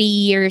 years, 3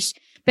 years.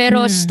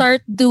 Pero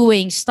start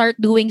doing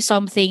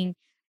something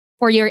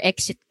for your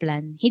exit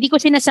plan. Hindi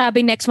ko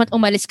sinasabing next month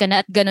umalis ka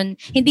na at ganun.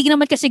 Hindi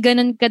naman kasi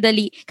ganun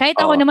kadali.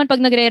 Kahit ako naman pag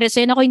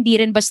nagre-resign ako, hindi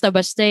rin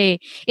basta-basta eh.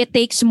 It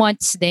takes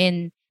months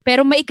din.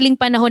 Pero maikling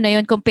panahon na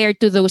yun compared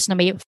to those na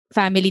may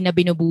family na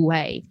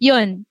binubuhay.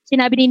 Yun,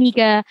 sinabi ni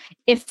Nika,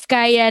 if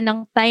kaya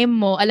ng time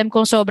mo, alam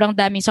kong sobrang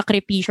daming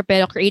sakripisyo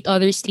pero create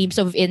other streams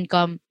of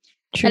income.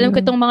 True. Alam ko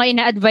itong mga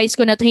ina-advise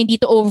ko na to,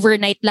 hindi to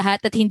overnight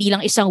lahat at hindi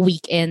lang isang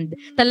weekend.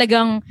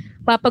 Talagang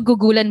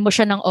papagugulan mo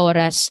siya ng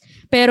oras.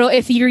 Pero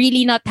if you're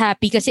really not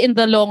happy, kasi in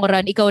the long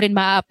run, ikaw rin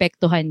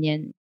maaapektuhan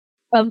yan.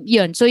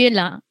 Yun, so yun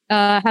lang.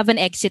 Have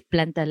an exit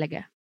plan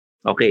talaga.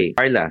 Okay,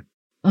 Carla.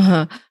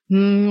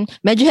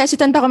 Medyo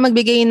hesitant ako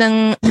magbigay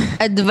ng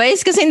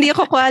advice kasi hindi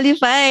ako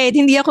qualified.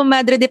 Hindi ako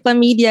madre de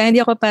pamilya. Hindi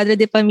ako padre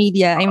de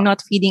pamilya. I'm not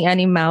feeding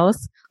any mouth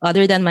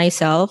other than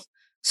myself.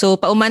 So,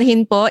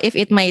 paumanhin po if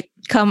it might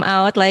come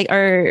out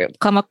or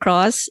come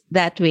across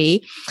that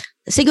way.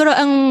 Siguro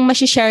ang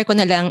masishare ko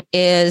na lang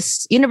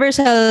is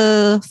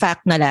universal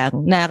fact na lang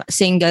na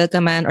single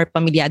ka man or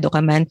pamilyado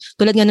ka man.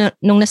 Tulad nga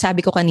nung nasabi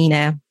ko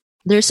kanina,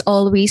 there's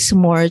always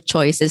more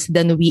choices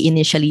than we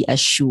initially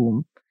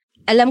assume.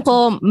 Alam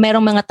ko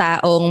merong mga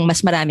taong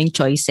mas maraming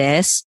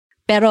choices,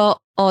 pero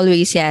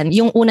always yan.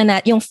 Yung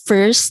yung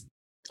first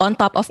on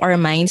top of our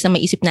minds na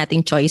maisip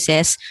nating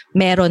choices,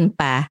 meron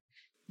pa.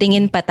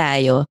 Tingin pa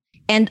tayo.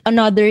 And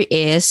another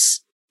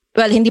is,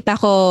 well, hindi pa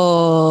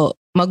ako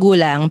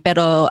magulang,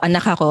 pero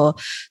anak ako.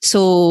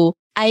 So,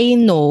 I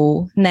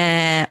know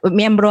na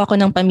miyembro ako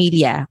ng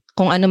pamilya,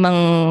 kung ano mang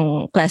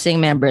klaseng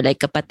member,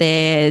 like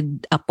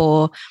kapatid,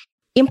 apo.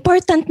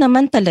 Important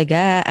naman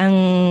talaga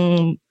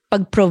ang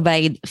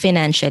pag-provide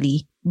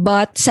financially.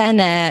 But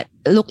sana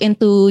look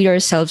into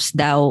yourselves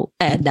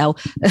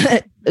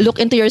look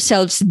into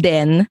yourselves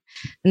then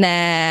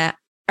na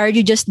are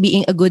you just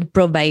being a good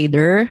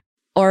provider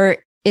or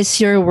is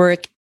your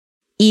work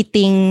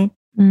eating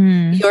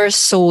your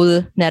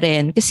soul na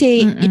rin?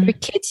 Kasi your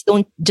kids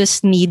don't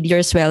just need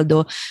your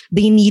sweldo.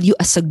 They need you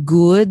as a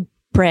good,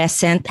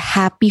 present,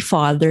 happy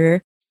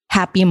father,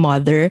 happy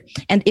mother.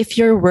 And if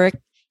your work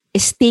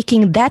is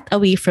taking that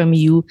away from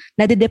you,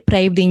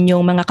 nade-deprive din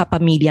yung mga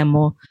kapamilya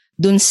mo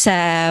dun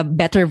sa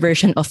better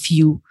version of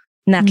you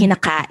na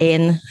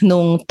kinakain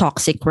nung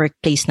toxic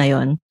workplace na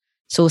yon.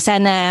 So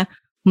sana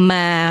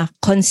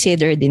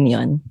ma-consider din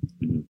yon.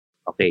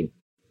 Okay.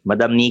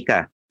 Madam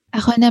Nika.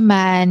 Ako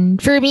naman,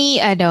 for me,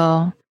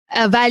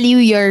 value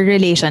your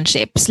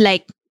relationships.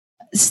 Like,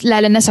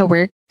 lalo na sa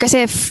work.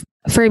 Kasi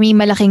for me,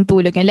 malaking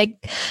tulong yun. Like,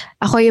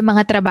 ako yung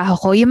mga trabaho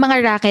ko, yung mga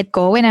racket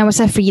ko when I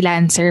was a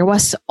freelancer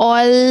was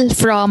all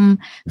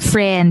from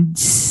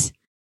friends.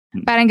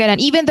 Parang ganun.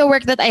 Even the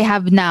work that I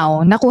have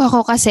now, nakuha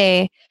ko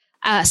kasi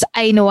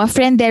I know a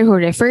friend there who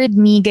referred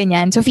me,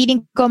 ganyan. So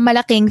feeling ko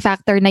malaking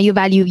factor na you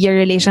value your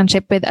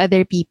relationship with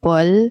other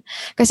people.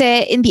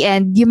 Kasi in the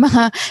end, yung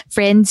mga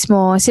friends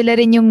mo, sila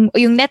rin yung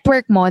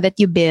network mo that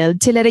you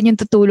build, sila rin yung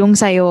tutulong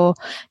sa'yo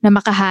na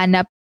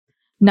makahanap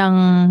ng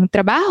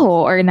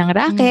trabaho or ng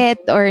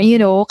racket or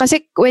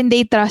kasi when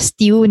they trust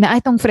you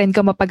na itong friend ko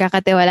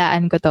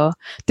mapagkakatiwalaan ko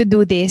to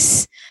do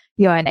this,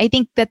 yun, I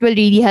think that will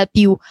really help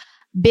you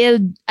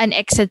build an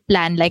exit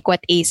plan like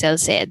what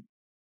Aisel said.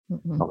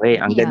 Okay,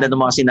 ang ganda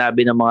ng mga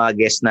sinabi ng mga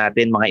guests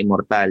natin, mga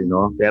immortal,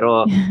 no?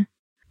 Pero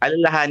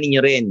alalahanin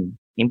nyo rin,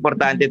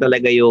 importante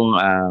talaga yung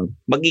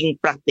maging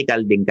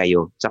practical din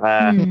kayo.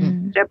 Tsaka,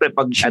 syempre,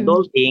 pag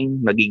adulting,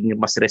 magiging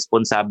mas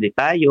responsable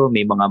tayo,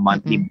 may mga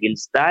monthly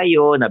bills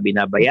tayo na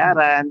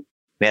binabayaran,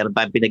 meron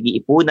tayong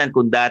pinag-iipunan.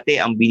 Kung dati,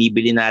 ang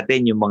binibili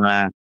natin yung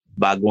mga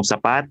bagong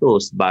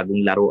sapatos,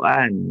 bagong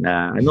laruan,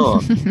 na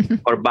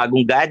or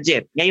bagong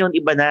gadget. Ngayon,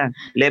 iba na.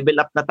 Level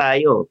up na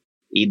tayo.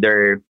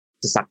 Either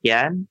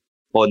sasakyan,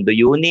 condo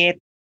unit,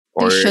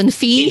 or tuition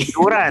fee.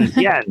 Insurance.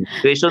 Yan,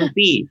 tuition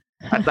fee.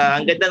 At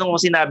ang ganda nung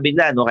sinabi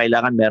nila,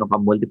 kailangan meron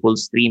kang multiple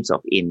streams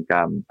of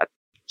income. At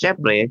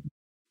syempre,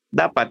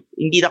 dapat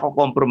hindi na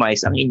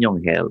compromise ang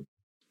inyong health.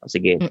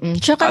 Sige.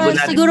 Tsaka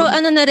siguro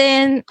na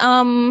rin,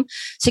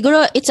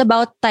 siguro it's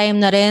about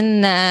time na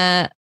rin na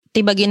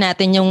tibagin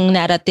natin yung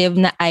narrative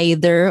na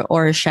either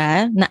or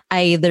siya, na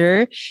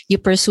either you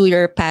pursue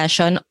your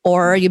passion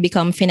or you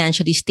become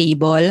financially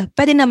stable.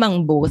 Pwede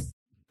namang both.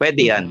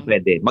 Pwede yan,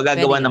 pwede.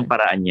 Magagawa ng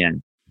paraan yan.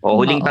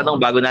 Huling tanong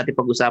bago natin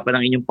pag-usapan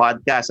ng inyong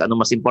podcast, ano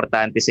mas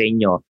importante sa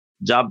inyo?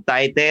 Job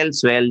title,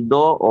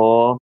 sweldo,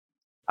 o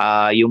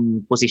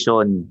yung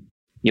posisyon?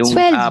 Yung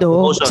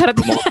sweldo. Promotion.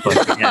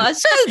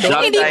 Sweldo.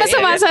 Hindi pa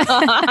sumasa.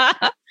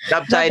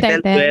 Job title,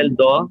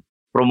 sweldo,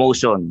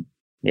 promotion.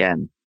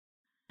 Yan.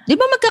 Di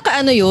ba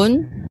magkakaano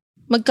yun?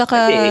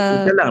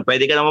 Pwede, lang.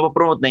 Pwede ka naman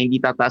mapromote na hindi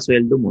tataas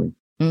sweldo mo.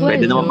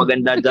 Pwede naman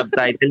maganda job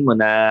title mo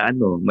na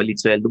malit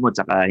sweldo mo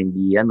tsaka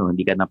hindi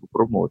ka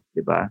napopromote,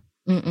 di ba?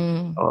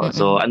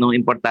 So anong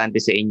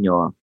importante sa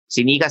inyo?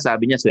 Si Nika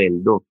sabi niya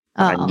sweldo.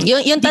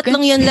 Yung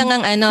tatlong yun lang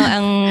ang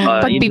ang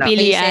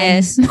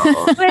pagpipilian.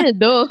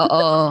 Sweldo.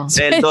 Oo.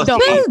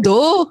 Sweldo.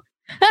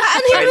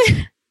 Ano yun?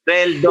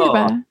 Sweldo.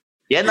 Diba?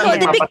 Yan ang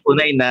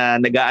nagpapatunay na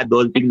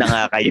nag-a-adulting na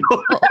nga kayo.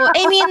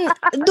 I mean,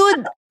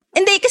 dude,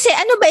 hindi kasi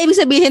ano ba ibig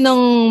sabihin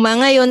ng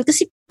mga yun?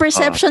 Kasi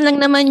perception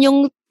lang naman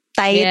yung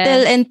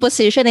title and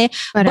position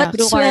But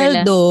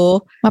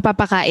sweldo,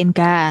 mapapakain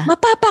ka.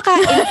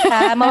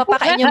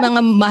 Mapapakain yung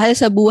mga mahal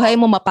sa buhay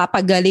mo,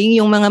 mapapagaling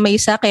yung mga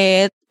may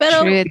sakit.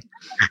 Pero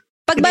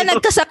pag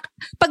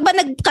ba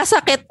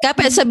nagkasakit ka,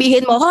 pwede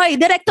sabihin mo, hoy,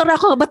 director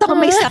ako, ba't ako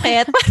may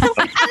sakit?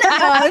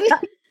 Ano?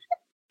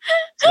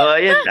 So,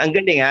 ayan, ang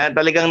galing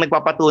Talagang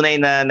nagpapatunay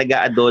na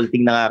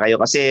nag-a-adulting na nga kayo.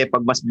 Kasi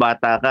pag mas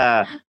bata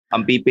ka,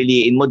 ang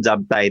pipiliin mo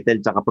job title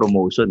tsaka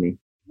promotion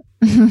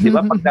Di ba?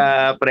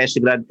 Pagka fresh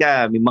grad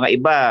ka, may mga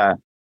iba,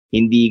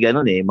 hindi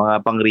ganun mga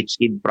pang rich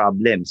kid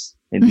problems.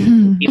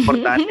 Hindi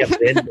importante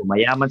ang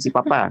mayaman si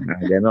papa.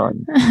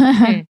 Ganon.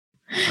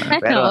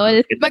 Pero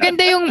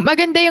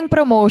maganda yung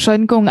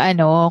promotion kung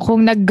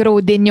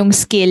nag-grow din yung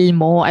skill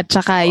mo at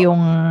saka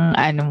yung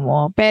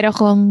mo. Pero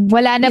kung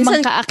wala namang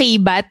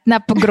kaakibat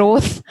na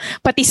growth,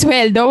 pati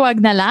sweldo,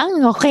 wag na lang.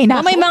 Okay na.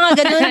 May mga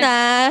ganun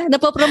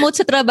napopromote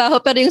sa trabaho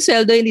pero yung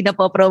sweldo hindi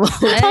napopromote.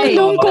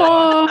 Tanong ko.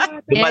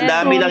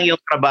 Madami lang yung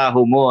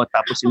trabaho mo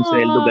tapos yung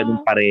sweldo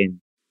ganun pa rin.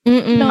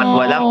 At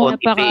walang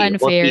OT-pay.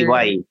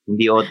 OTY,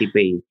 hindi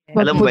OT-pay.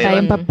 Alam mo ba yun?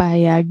 Tayong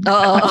papayag.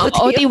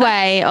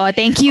 OTY.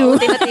 Thank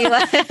you.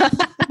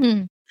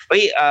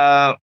 Uy,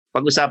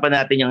 pag-usapan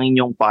natin yung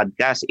inyong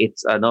podcast.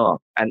 It's an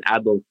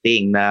adult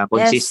thing na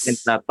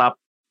consistent na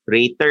top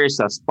raters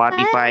sa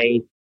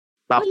Spotify,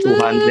 top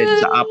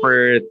 200 sa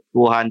upper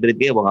 200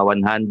 kayo, mga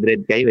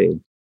 100 kayo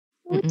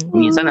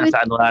Minsan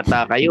nasa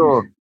ata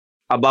kayo,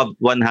 above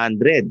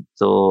 100.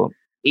 So,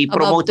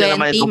 i-promote nyo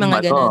naman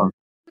itong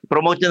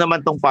promote nyo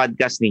naman tong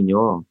podcast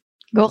ninyo.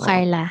 Go,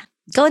 Carla.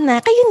 Go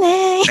na. Kayo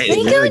na.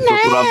 Ikaw na.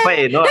 Tuturan pa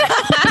no?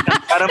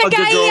 Parang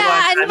magjojowa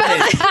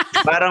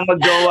Parang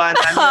magjowa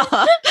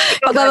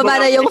Pagbababa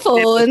na yung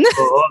phone.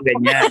 Oo,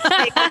 ganyan.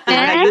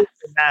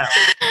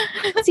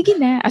 Sige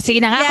na. Sige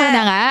na nga. Ako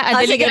na nga.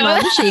 Sige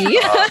naman,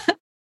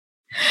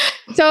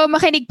 So,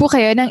 makinig po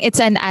kayo ng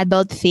It's an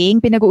Adult Thing.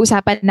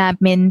 Pinag-uusapan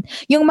namin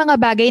yung mga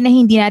bagay na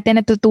hindi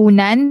natin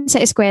natutunan sa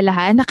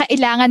eskwelahan na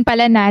kailangan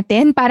pala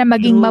natin para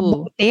maging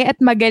mabuti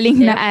at magaling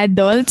na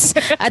adults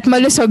at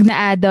malusog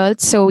na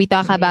adults. So, we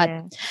talk about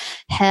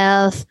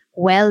health,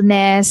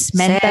 wellness,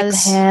 mental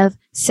health,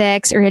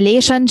 sex,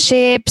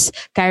 relationships,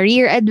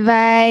 career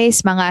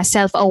advice, mga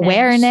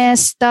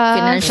self-awareness stuff.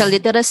 Financial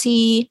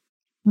literacy.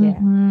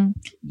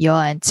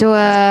 Yon. So,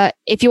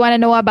 if you want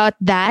to know about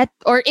that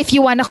or if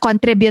you want to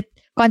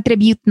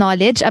contribute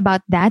knowledge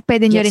about that,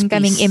 pwede nyo rin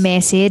kaming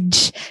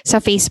i-message sa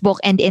Facebook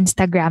and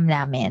Instagram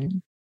namin.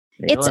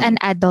 It's an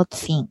adult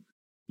thing.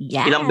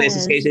 Yes. Ilang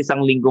beses kayo sa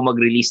isang linggo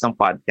mag-release ng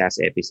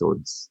podcast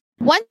episodes?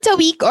 Once a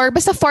week or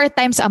basta 4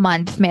 times a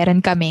month,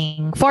 meron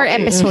kaming 4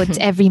 episodes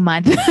every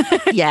month.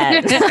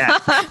 Yes.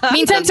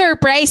 Minsan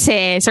surprise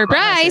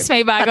Surprise!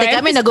 May bago Pati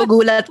kami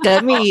nagugulat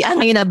kami.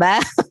 Ngayon na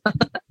ba?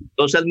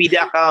 Social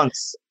media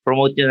accounts.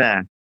 Promote nyo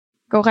na.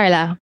 Go,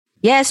 Carla.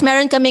 Yes,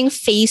 meron kaming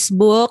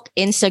Facebook,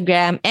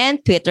 Instagram, and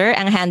Twitter.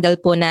 Ang handle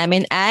po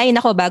namin ay,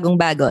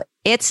 bagong-bago.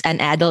 It's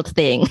an adult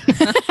thing.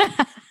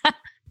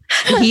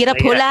 Hirap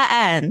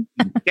hulaan.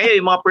 Kayo,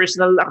 yung mga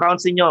personal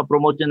accounts niyo,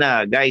 promote nyo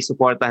na. Guys,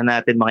 supportahan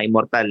natin mga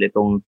Imortal.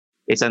 Itong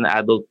It's an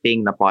Adult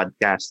Thing na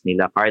podcast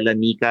nila Carla,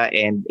 Nika,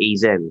 and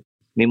Azel.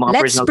 May mga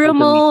Let's personal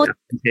promote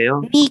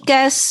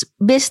Nika's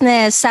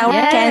business, sour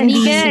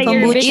candy,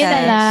 kombucha.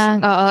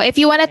 Lang.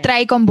 If you wanna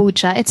try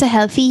kombucha, it's a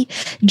healthy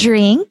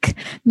drink.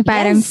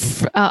 Parang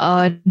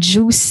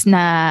juice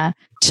na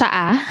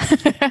tsaa.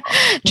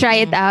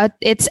 Try it out.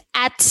 It's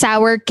at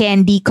Sour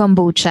Candy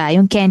Kombucha.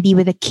 Yung candy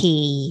with a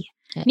K.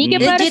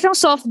 Nika, para siyang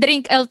soft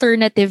drink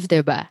alternative,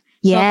 diba?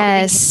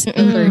 Yes.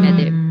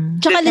 Alternative.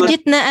 Tsaka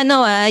legit na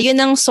yun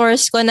ang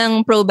source ko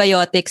ng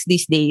probiotics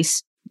these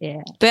days.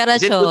 Yeah. Pero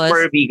Is it good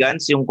for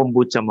vegans, yung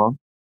kombucha mo?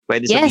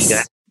 Pwede sa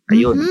vegan?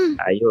 Ayun.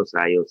 Ayos.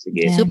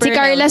 Sige. Yeah. Si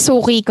Carla,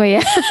 suki ko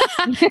yan.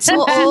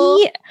 So,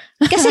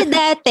 kasi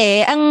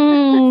dati, ang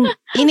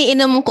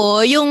iniinom ko,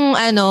 yung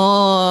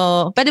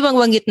pwede bang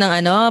banggit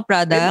ng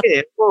product?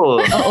 Pwede po.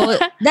 Oo.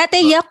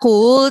 Dati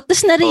Yakult.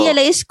 Tapos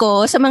na-realize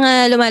ko sa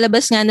mga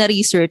lumalabas nga na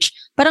research,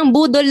 parang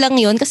budol lang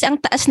yun kasi ang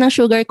taas ng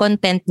sugar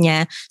content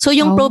niya. So,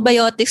 yung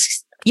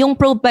probiotics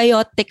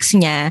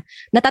niya,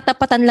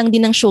 natatapatan lang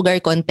din ng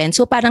sugar content.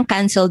 So, parang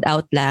canceled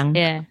out lang.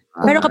 Yeah.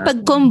 Pero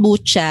kapag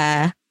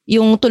kombucha,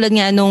 yung tulad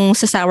nga nung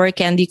sa sour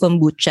candy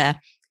kombucha,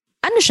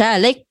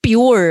 siya, like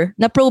pure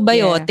na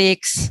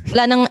probiotics.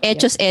 Wala nang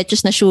etchos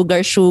na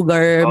sugar,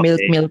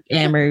 milk,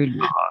 emerald.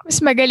 Mas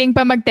magaling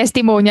pa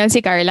mag-testimonial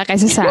si Carla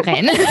kaysa sa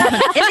akin.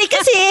 Hindi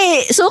kasi,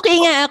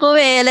 suki nga ako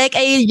eh. Like,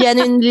 I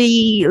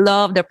genuinely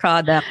love the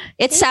product.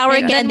 It's sour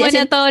candy. Mo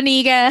na to,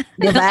 Nika.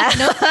 Diba?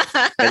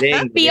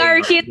 PR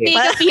kit,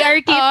 Nika.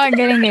 PR kit. Oo,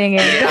 galing.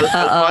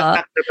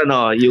 Contact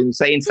yung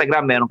sa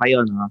Instagram, meron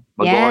kayo, no?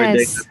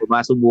 Mag-order ka,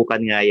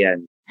 masubukan nga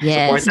yan.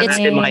 Yes. Support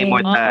natin mga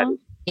Imortal.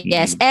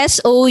 Yes.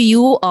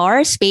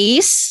 SOUR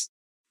space.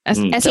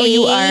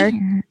 SOUR.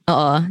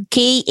 Oo.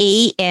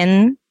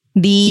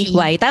 KANDY.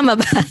 Tama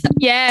ba?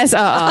 Yes,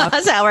 oo.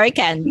 Sour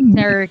candy.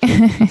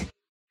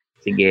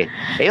 Sige.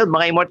 Ayun,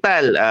 mga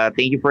Imortal,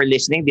 thank you for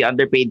listening. The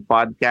Underpaid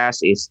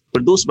Podcast is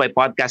produced by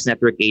Podcast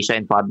Network Asia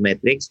and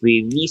Podmetrics.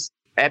 We release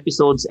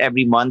episodes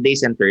every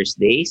Mondays and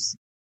Thursdays.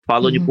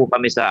 Follow niyo po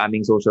kami sa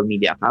aming social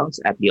media accounts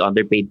at The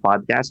Underpaid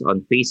Podcast on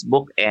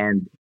Facebook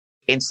and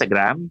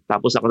Instagram.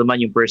 Tapos ako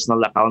naman yung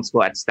personal accounts ko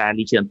at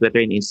Stanley Chi on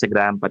Twitter and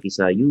Instagram, pati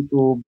sa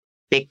YouTube,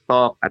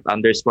 TikTok at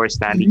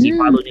 _Stanley Chi.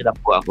 Follow niyo lang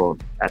po ako.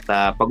 At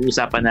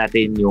pag-uusapan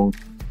natin yung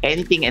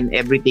anything and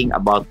everything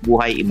about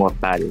buhay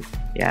immortal.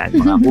 Yan,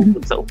 mga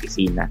bukod sa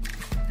opisina.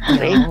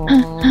 Okay?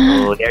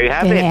 So, there you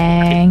have it.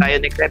 Kita tayo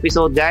next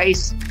episode,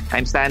 guys.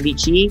 I'm Stanley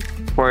Chi.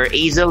 For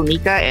Azel,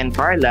 Nika, and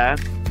Carla,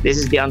 this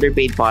is the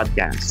Underpaid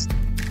Podcast.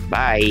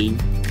 Bye!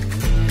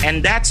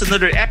 And that's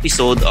another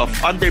episode of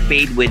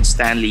Underpaid with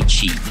Stanley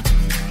Chi.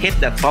 Hit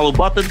that follow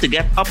button to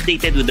get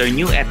updated with our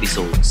new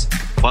episodes.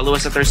 Follow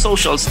us at our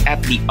socials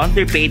at the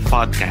Underpaid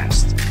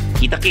Podcast.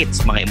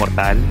 Kita-kits, mga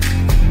Imortal!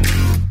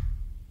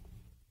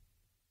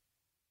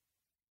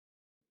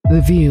 The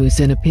views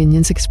and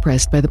opinions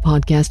expressed by the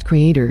podcast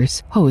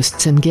creators,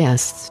 hosts, and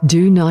guests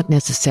do not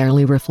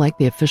necessarily reflect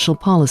the official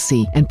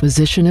policy and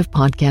position of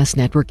Podcast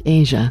Network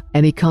Asia.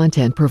 Any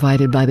content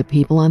provided by the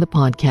people on the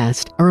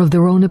podcast are of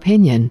their own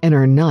opinion and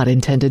are not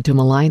intended to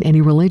malign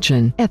any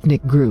religion,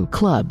 ethnic group,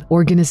 club,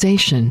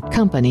 organization,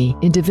 company,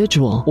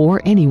 individual,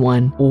 or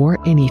anyone or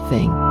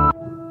anything.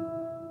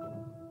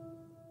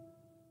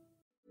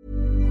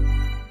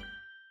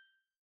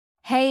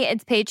 Hey,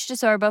 it's Paige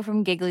DeSorbo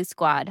from Giggly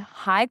Squad.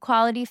 High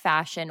quality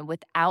fashion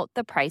without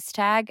the price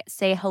tag.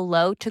 Say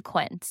hello to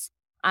Quince.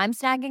 I'm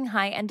snagging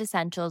high-end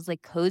essentials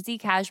like cozy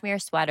cashmere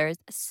sweaters,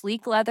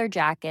 sleek leather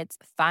jackets,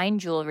 fine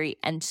jewelry,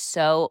 and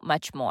so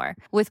much more.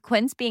 With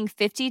Quince being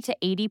 50 to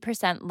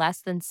 80% less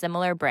than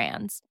similar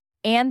brands.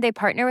 And they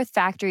partner with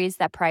factories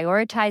that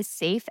prioritize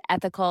safe,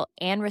 ethical,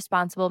 and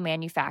responsible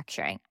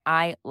manufacturing.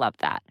 I love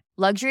that.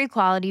 Luxury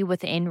quality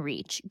within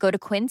reach. Go to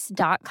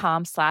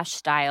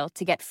quince.com/style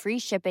to get free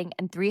shipping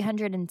and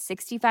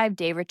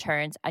 365-day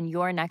returns on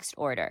your next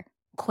order.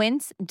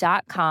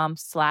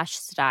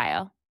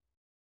 Quince.com/style.